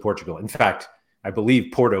most of Portugal. In fact, I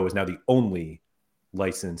believe Porto is now the only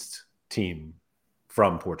licensed team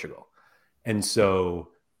from Portugal, and so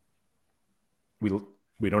we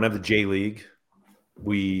don't have the J League.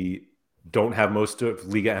 We don't have most of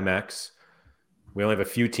Liga MX. We only have a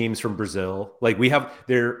few teams from Brazil. Like we have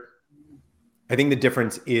there. I think the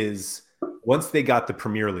difference is once they got the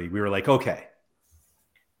Premier League, we were like, okay,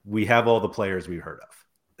 we have all the players we've heard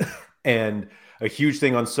of. And a huge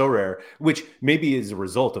thing on Sorare, which maybe is a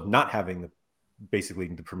result of not having basically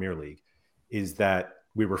the Premier League, is that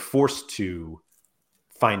we were forced to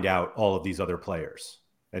find out all of these other players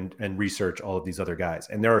and research all of these other guys.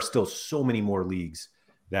 And there are still so many more leagues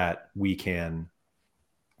that we can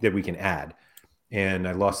add. And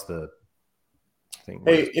I lost the thing.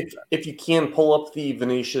 Hey, if you can pull up the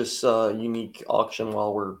Vinicius unique auction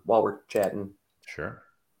while we're chatting. Sure.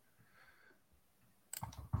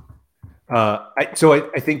 I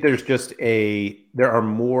think there's just there are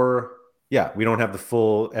more. Yeah, we don't have the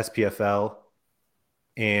full SPFL,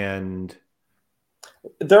 and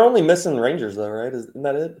they're only missing Rangers though, right? Isn't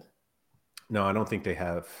that it? No, I don't think they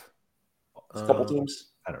have. A couple teams.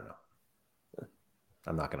 I don't know.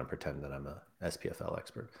 I'm not going to pretend that I'm a SPFL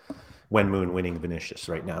expert. When Moon winning Vinicius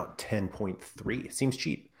right now, 10.3. It seems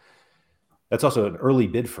cheap. That's also an early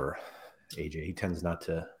bid for AJ. He tends not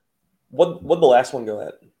to. What the last one go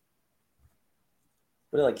at?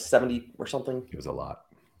 What, like 70 or something? It was a lot.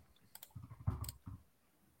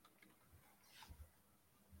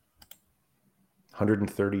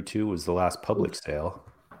 $132 was the last public sale.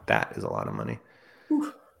 That is a lot of money.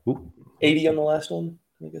 Ooh. 80 on the last one,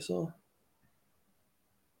 I guess so.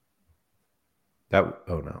 Oh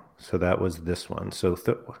no. So that was this one. So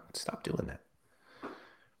stop doing that.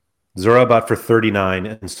 Zora bought for 39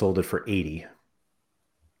 and sold it for 80.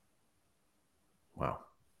 Wow.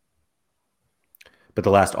 But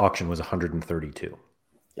the last auction was 132.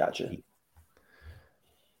 Gotcha. A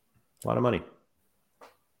lot of money.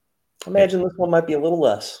 Imagine this one might be a little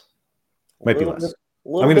less. Might be less.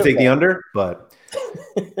 I'm going to take the under, but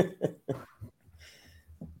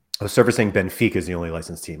I was saying Benfica is the only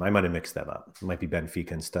licensed team. I might have mixed them up. It might be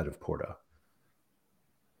Benfica instead of Porto.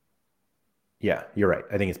 Yeah, you're right.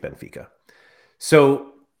 I think it's Benfica.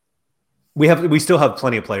 So we still have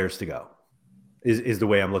plenty of players to go. Is the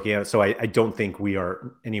way I'm looking at it. So I don't think we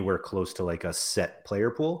are anywhere close to like a set player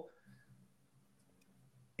pool.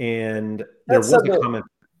 And there was a comment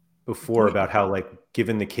before about how, like,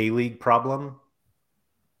 given the K-League problem,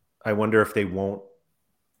 I wonder if they won't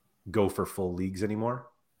go for full leagues anymore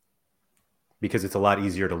because it's a lot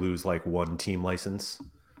easier to lose like one team license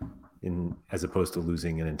as opposed to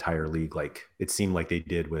losing an entire league. Like it seemed like they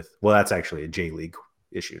did with, well, that's actually a J League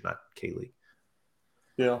issue, not K-League.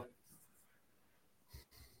 Yeah.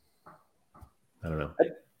 I don't know.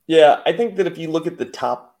 I think that if you look at the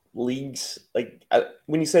top leagues, like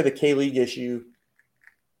when you say the K-League issue,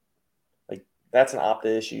 like that's an Opta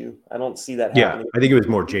issue. I don't see that happening. I think it was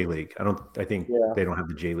more J League. I think they don't have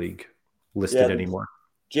the J League listed anymore.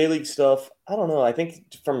 J League stuff, I don't know. I think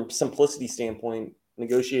from simplicity standpoint,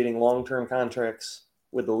 negotiating long-term contracts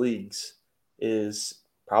with the leagues is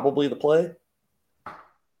probably the play.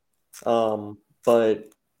 But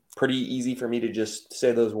pretty easy for me to just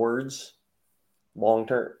say those words.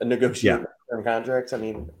 Long-term, negotiate long-term contracts. I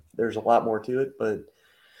mean, there's a lot more to it, but it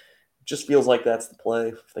just feels like that's the play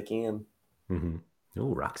if they can. Mm-hmm.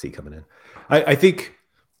 Oh, Roxy coming in. I think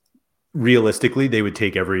realistically, they would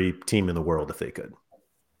take every team in the world if they could.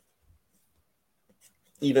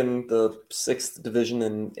 Even the 6th division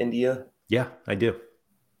in India? Yeah, I do.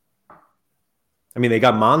 I mean, they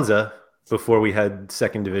got Monza before we had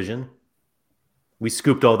 2nd division. We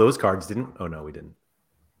scooped all those cards, didn't? Oh, no, we didn't.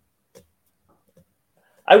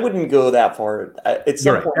 I wouldn't go that far. At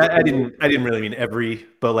some point, I didn't really mean every,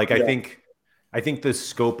 but like I think the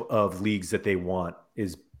scope of leagues that they want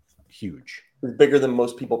is huge. It's bigger than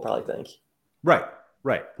most people probably think. Right.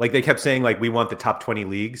 Like they kept saying like we want the top 20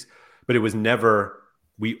 leagues, but it was never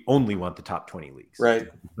we only want the top 20 leagues. Right.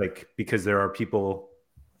 Like because there are people,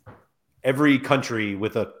 every country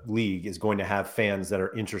with a league is going to have fans that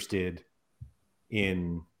are interested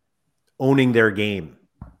in owning their game.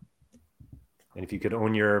 And if you could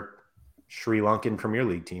own your Sri Lankan Premier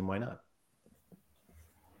League team, why not?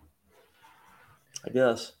 I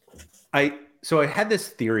guess. So I had this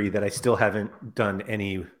theory that I still haven't done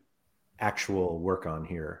any actual work on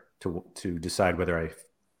here to decide whether I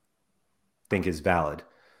think is valid.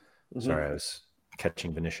 Mm-hmm. Sorry, I was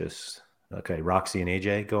catching Vinicius. Okay, Roxy and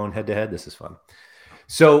AJ going head to head. This is fun.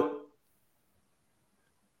 So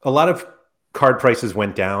a lot of card prices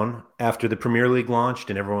went down after the Premier League launched,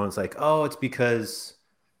 and everyone's like, oh, it's because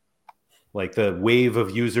like the wave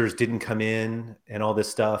of users didn't come in and all this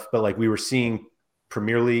stuff. But like we were seeing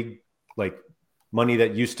Premier League, like money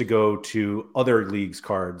that used to go to other leagues'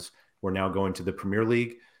 cards were now going to the Premier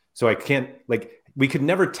League. So I can't, like, we could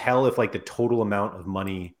never tell if like the total amount of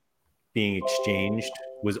money being exchanged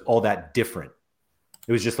was all that different.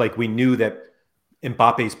 It was just like we knew that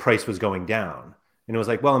Mbappe's price was going down. And it was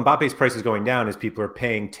like, well, Mbappe's price is going down as people are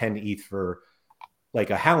paying 10 ETH for like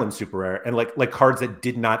a Haaland super rare and like cards that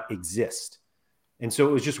did not exist. And so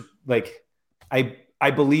it was just like,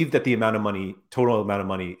 I believe that the total amount of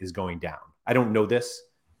money is going down. I don't know this,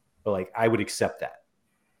 but like I would accept that.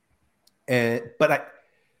 But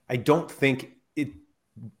I don't think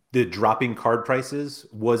the dropping card prices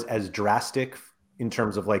was as drastic in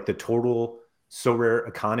terms of like the total Sorare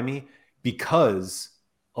economy because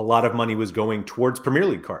a lot of money was going towards Premier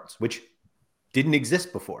League cards, which didn't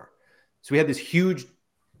exist before. So we had this huge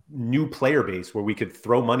new player base where we could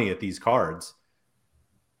throw money at these cards.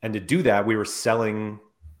 And to do that, we were selling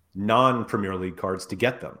non-Premier League cards to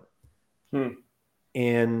get them.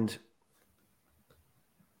 And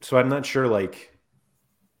so I'm not sure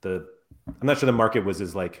the market was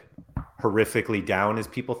as like horrifically down as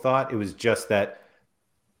people thought. It was just that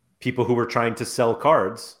people who were trying to sell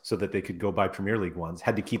cards so that they could go buy Premier League ones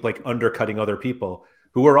had to keep like undercutting other people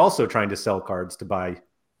who were also trying to sell cards to buy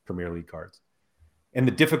Premier League cards. And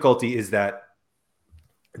the difficulty is that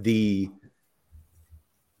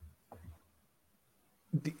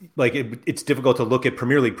it's difficult to look at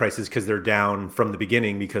Premier League prices because they're down from the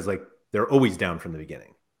beginning because like they're always down from the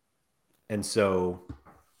beginning. And so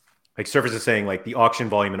like Surface is saying like the auction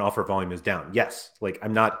volume and offer volume is down. Yes. Like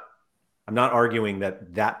I'm not arguing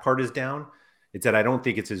that part is down. It's that I don't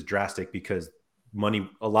think it's as drastic because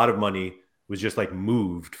a lot of money was just like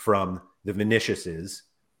moved from the Viniciuses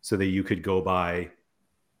so that you could go buy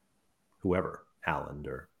whoever, Haaland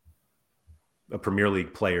or a Premier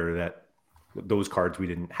League player that those cards we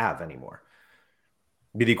didn't have anymore.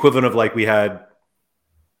 It'd be the equivalent of like we had,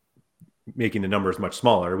 making the numbers much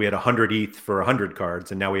smaller. We had 100 ETH for 100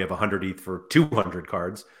 cards and now we have 100 ETH for 200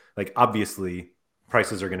 cards. Like obviously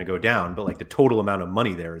prices are going to go down, but like the total amount of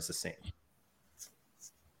money there is the same.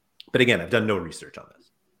 But again, I've done no research on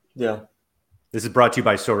this. Yeah. This is brought to you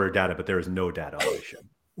by Sorare Data, but there is no data on this show.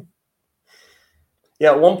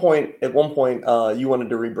 Yeah, at one point, you wanted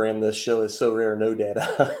to rebrand this show as Sorare No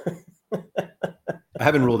Data. I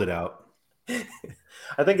haven't ruled it out.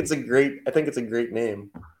 I think it's a great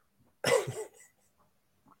name.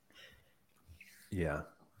 Yeah.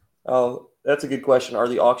 Oh, that's a good question. Are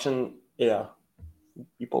the auction? Yeah,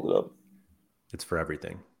 you pulled it up. It's for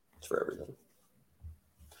everything. It's for everything.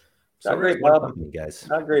 Not great, Bob. Company, guys.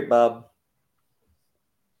 Not great, Bob.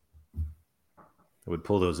 I would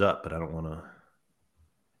pull those up, but I don't want to.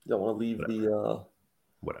 Don't want to leave the.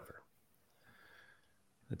 Whatever.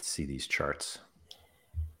 Let's see these charts.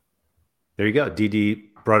 There you go.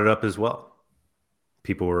 DD brought it up as well.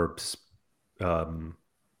 People were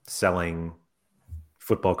selling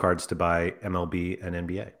football cards to buy MLB and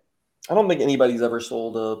NBA. I don't think anybody's ever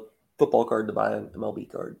sold a football card to buy an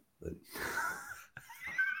MLB card. But...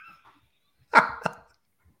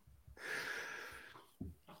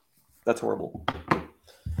 That's horrible.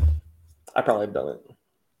 I probably have done it.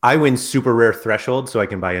 I win super rare threshold so I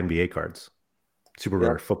can buy NBA cards. Super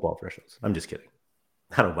rare football thresholds. I'm just kidding.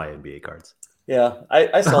 I don't buy NBA cards. Yeah,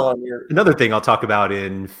 I saw on your another thing I'll talk about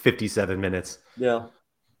in 57 minutes. Yeah.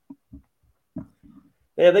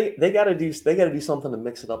 Yeah, they gotta do something to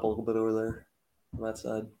mix it up a little bit over there on that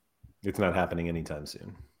side. It's not happening anytime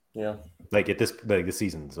soon. Yeah. Like the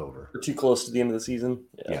season's over. We're too close to the end of the season.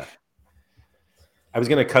 Yeah. I was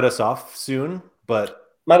gonna cut us off soon, but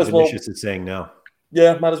might as Vinicius is saying no.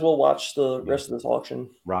 Yeah, might as well watch the rest of this auction.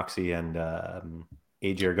 Roxy and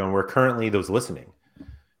AJ are going. We're currently, those listening,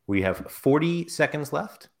 we have 40 seconds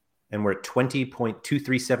left, and we're at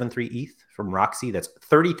 20.2373 ETH from Roxy. That's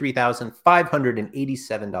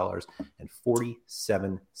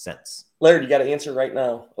 $33,587.47. Laird, you got to answer right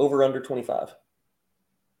now. Over under 25.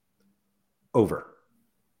 Over.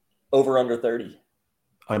 Over under 30.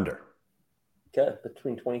 Under. Okay,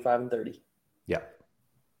 between 25 and 30. Yeah.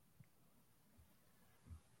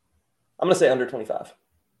 I'm going to say under 25.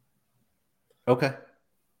 Okay.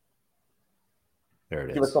 There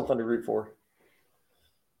it is. Give us something to root for.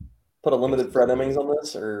 Put a limited Fred Emmings on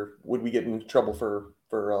this, or would we get in trouble for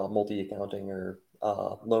multi-accounting or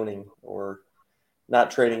loaning or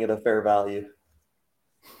not trading at a fair value?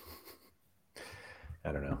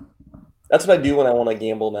 I don't know. That's what I do when I want to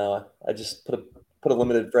gamble now. I just put a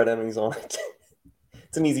limited Fred Emmings on it.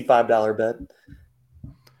 It's an easy $5 bet.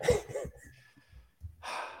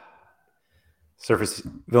 Surface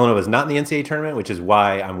Villanova is not in the NCAA tournament, which is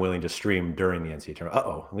why I'm willing to stream during the NCAA tournament.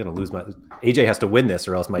 Uh-oh, I'm going to lose my... AJ has to win this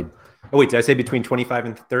or else my... Oh, wait, did I say between 25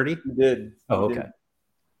 and 30? You did. Oh, okay.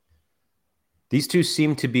 These two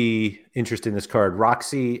seem to be interested in this card.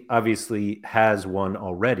 Roxy obviously has one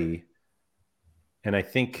already. And I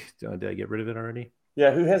think... did I get rid of it already? Yeah,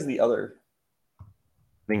 who has the other? I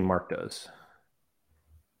think Mark does.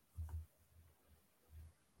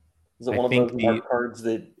 Is it one of those Mark cards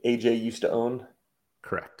that AJ used to own?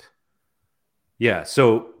 Correct. Yeah,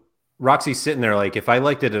 so Roxy's sitting there like, if I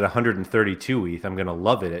liked it at 132 ETH, I'm going to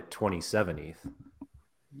love it at 27 ETH.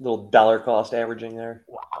 Little dollar cost averaging there.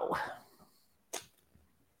 Wow.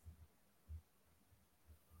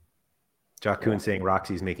 Jakun saying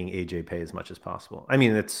Roxy's making AJ pay as much as possible. I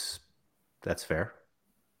mean, that's fair.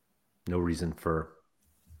 No reason to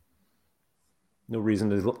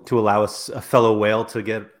allow us a fellow whale to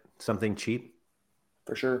get something cheap.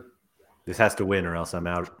 For sure. This has to win or else I'm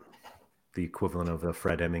out. The equivalent of a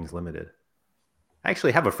Fred Emmings Limited. I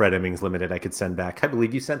actually have a Fred Emmings Limited I could send back. I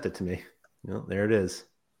believe you sent it to me. Well, there it is.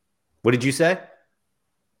 What did you say?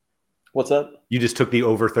 What's that? You just took the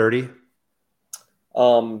over 30?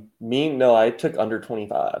 No, I took under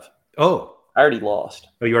 25. Oh. I already lost.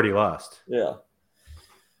 Oh, you already lost? Yeah.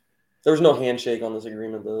 There was no handshake on this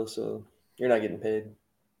agreement, though, so you're not getting paid.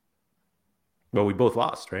 Well, we both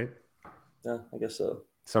lost, right? Yeah, I guess so.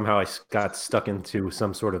 Somehow I got stuck into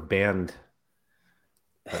some sort of band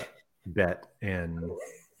bet, and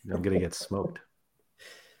I'm going to get smoked.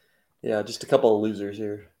 Yeah, just a couple of losers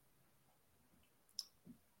here.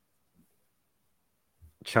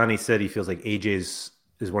 Chani said he feels like AJ's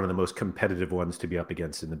is one of the most competitive ones to be up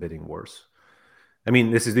against in the bidding wars. I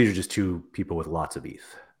mean, these are just two people with lots of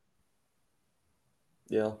ETH.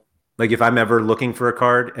 Yeah. Like if I'm ever looking for a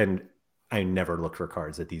card, and I never look for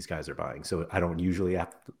cards that these guys are buying, so I don't usually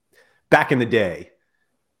have to. Back in the day,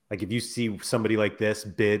 like if you see somebody like this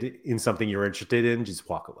bid in something you're interested in, just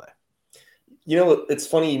walk away. You know, it's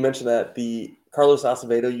funny you mentioned that. The Carlos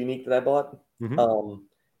Acevedo unique that I bought,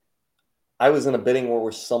 I was in a bidding war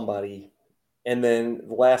with somebody, and then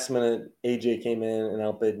the last minute AJ came in and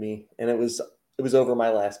outbid me, and it was over my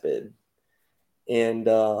last bid. And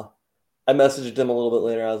I messaged him a little bit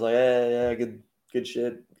later. I was like, yeah, good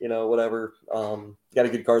shit, whatever. Got a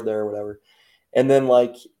good card there or whatever. And then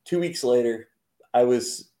like 2 weeks later, I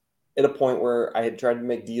was at a point where I had tried to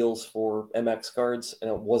make deals for MX cards and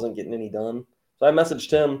it wasn't getting any done. So I messaged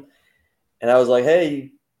him and I was like,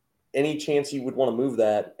 hey, any chance you would want to move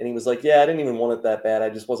that? And he was like, yeah, I didn't even want it that bad. I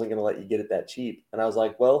just wasn't going to let you get it that cheap. And I was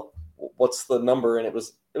like, well, what's the number? And it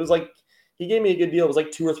was like, he gave me a good deal. It was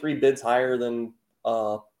like 2 or 3 bids higher than,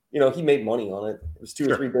 he made money on it. It was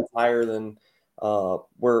 2 or 3 bids higher than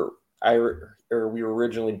where we were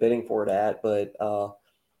originally bidding for it at. But,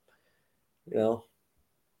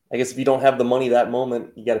 I guess if you don't have the money that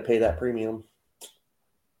moment, you got to pay that premium.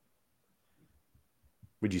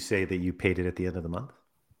 Would you say that you paid it at the end of the month?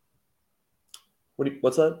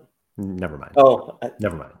 What's that? Never mind. Oh,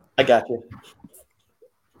 never mind. I got you.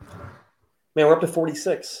 Man, we're up to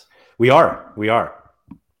 46. We are.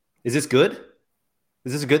 Is this good?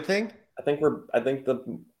 Is this a good thing? I think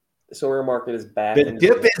the Sorare market is back. The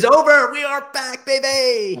dip is over. We are back,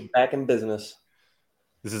 baby. We're back in business.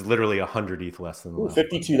 This is literally 100 ETH less than the last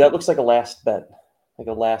 52. one. That looks like a last bet, like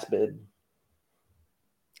a last bid.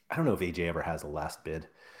 I don't know if AJ ever has a last bid.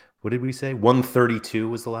 What did we say? 132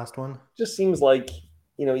 was the last one? Just seems like,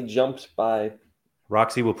 he jumped by.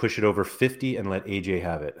 Roxy will push it over 50 and let AJ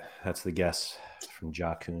have it. That's the guess from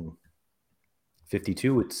Jakun.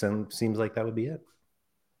 52, it seems like that would be it.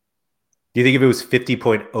 Do you think if it was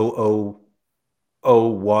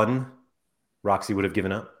 50.0001, Roxy would have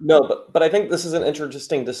given up? No, but I think this is an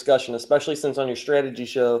interesting discussion, especially since on your strategy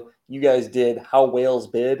show, you guys did how whales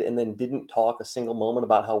bid and then didn't talk a single moment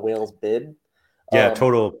about how whales bid. Yeah,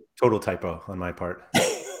 total typo on my part.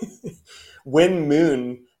 Win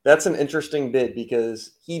Moon, that's an interesting bid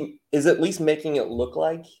because he is at least making it look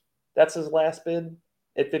like that's his last bid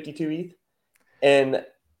at 52 ETH. And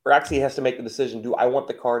Roxy has to make the decision, do I want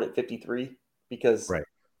the card at 53? Because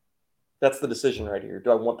that's the decision right here. Do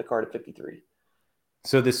I want the card at 53?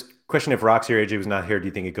 So this question, if Roxy or AJ was not here, do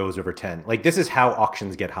you think it goes over 10? Like, this is how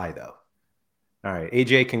auctions get high, though. All right,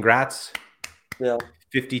 AJ, congrats. Yeah.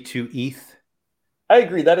 52 ETH. I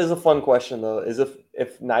agree. That is a fun question, though, is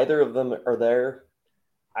if neither of them are there,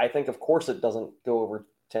 I think, of course, it doesn't go over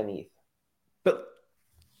 10 ETH. But,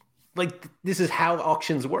 like, this is how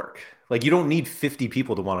auctions work. Like, you don't need 50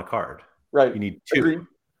 people to want a card. Right. You need 2. Agreed.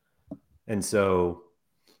 And so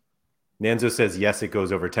Nanzo says, yes, it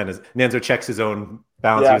goes over 10. Nanzo checks his own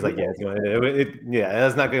balance. Yeah, he was like,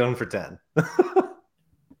 that's not going for 10.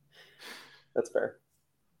 That's fair.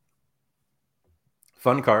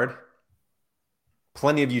 Fun card.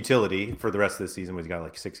 Plenty of utility for the rest of the season. We've got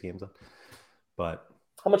like 6 games on. But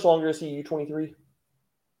how much longer is he U23?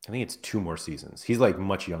 I think it's 2 more seasons. He's like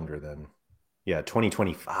much younger than,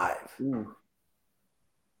 2025. Ooh.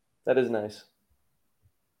 That is nice.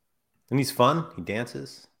 And he's fun. He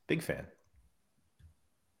dances. Big fan.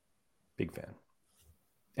 Big fan.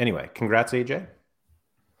 Anyway, congrats, AJ.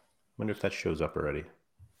 Wonder if that shows up already.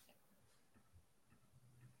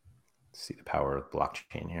 Let's see the power of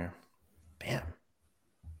blockchain here. Bam. I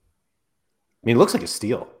mean, it looks like a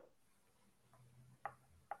steal.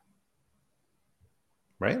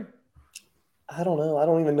 Right? I don't know. I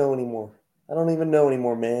don't even know anymore,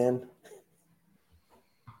 man.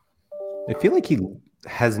 I feel like he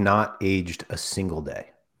has not aged a single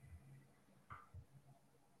day.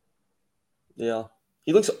 Yeah.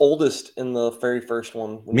 He looks oldest in the very first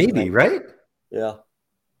one. Maybe, right? Yeah.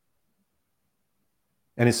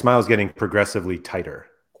 And his smile's getting progressively tighter.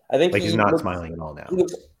 I think he's not smiling at all now. He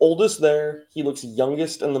looks oldest there. He looks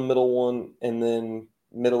youngest in the middle one, and then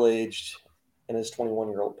middle-aged in his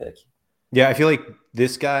 21-year-old pick. Yeah, I feel like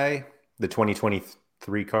this guy, the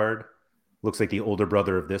 2023 card, looks like the older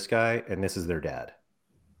brother of this guy, and this is their dad.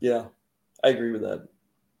 Yeah, I agree with that.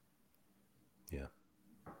 Yeah.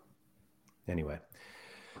 Anyway,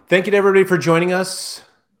 thank you to everybody for joining us.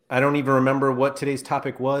 I don't even remember what today's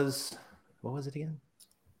topic was. What was it again?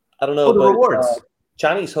 I don't know. The rewards.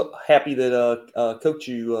 Johnny's happy that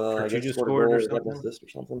Kochu just scored or something. Or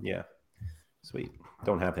something. Yeah, sweet.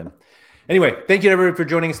 Don't have him. Anyway, thank you to everybody for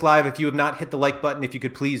joining us live. If you have not hit the like button, if you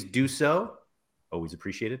could please do so, always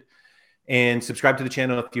appreciated. And subscribe to the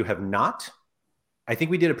channel if you have not. I think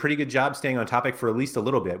we did a pretty good job staying on topic for at least a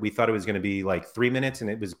little bit. We thought it was going to be like 3 minutes, and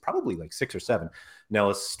it was probably like 6 or 7.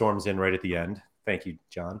 Nellis storms in right at the end. Thank you,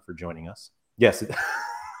 John, for joining us. Yes.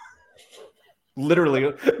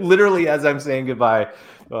 literally as I'm saying goodbye.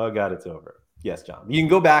 Oh, God, it's over. Yes, John. You can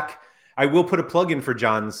go back. I will put a plug in for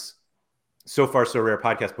John's So Far So Rare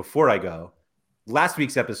podcast before I go. Last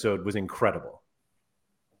week's episode was incredible.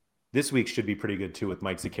 This week should be pretty good, too, with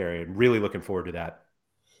Mike Zakarian. Really looking forward to that.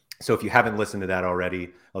 So if you haven't listened to that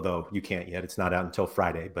already, although you can't yet, it's not out until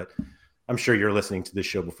Friday, but I'm sure you're listening to this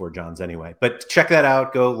show before John's anyway. But check that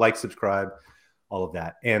out. Go like, subscribe, all of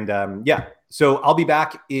that. And so I'll be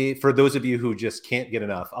back. For those of you who just can't get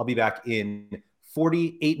enough, I'll be back in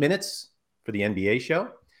 48 minutes for the NBA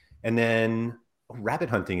show. And then rabbit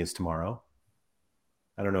hunting is tomorrow.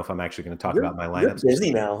 I don't know if I'm actually going to talk about my lineups. You're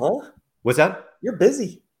busy now, huh? What's that? You're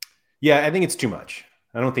busy. Yeah, I think it's too much.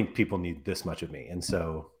 I don't think people need this much of me. And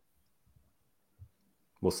so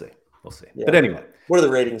we'll see. We'll see. Yeah. But anyway. What do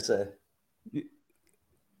the ratings say?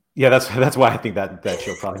 Yeah, that's why I think that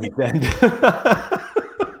show probably needs to end.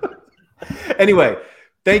 Anyway,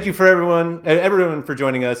 thank you for everyone for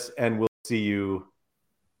joining us, and we'll see you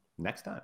next time.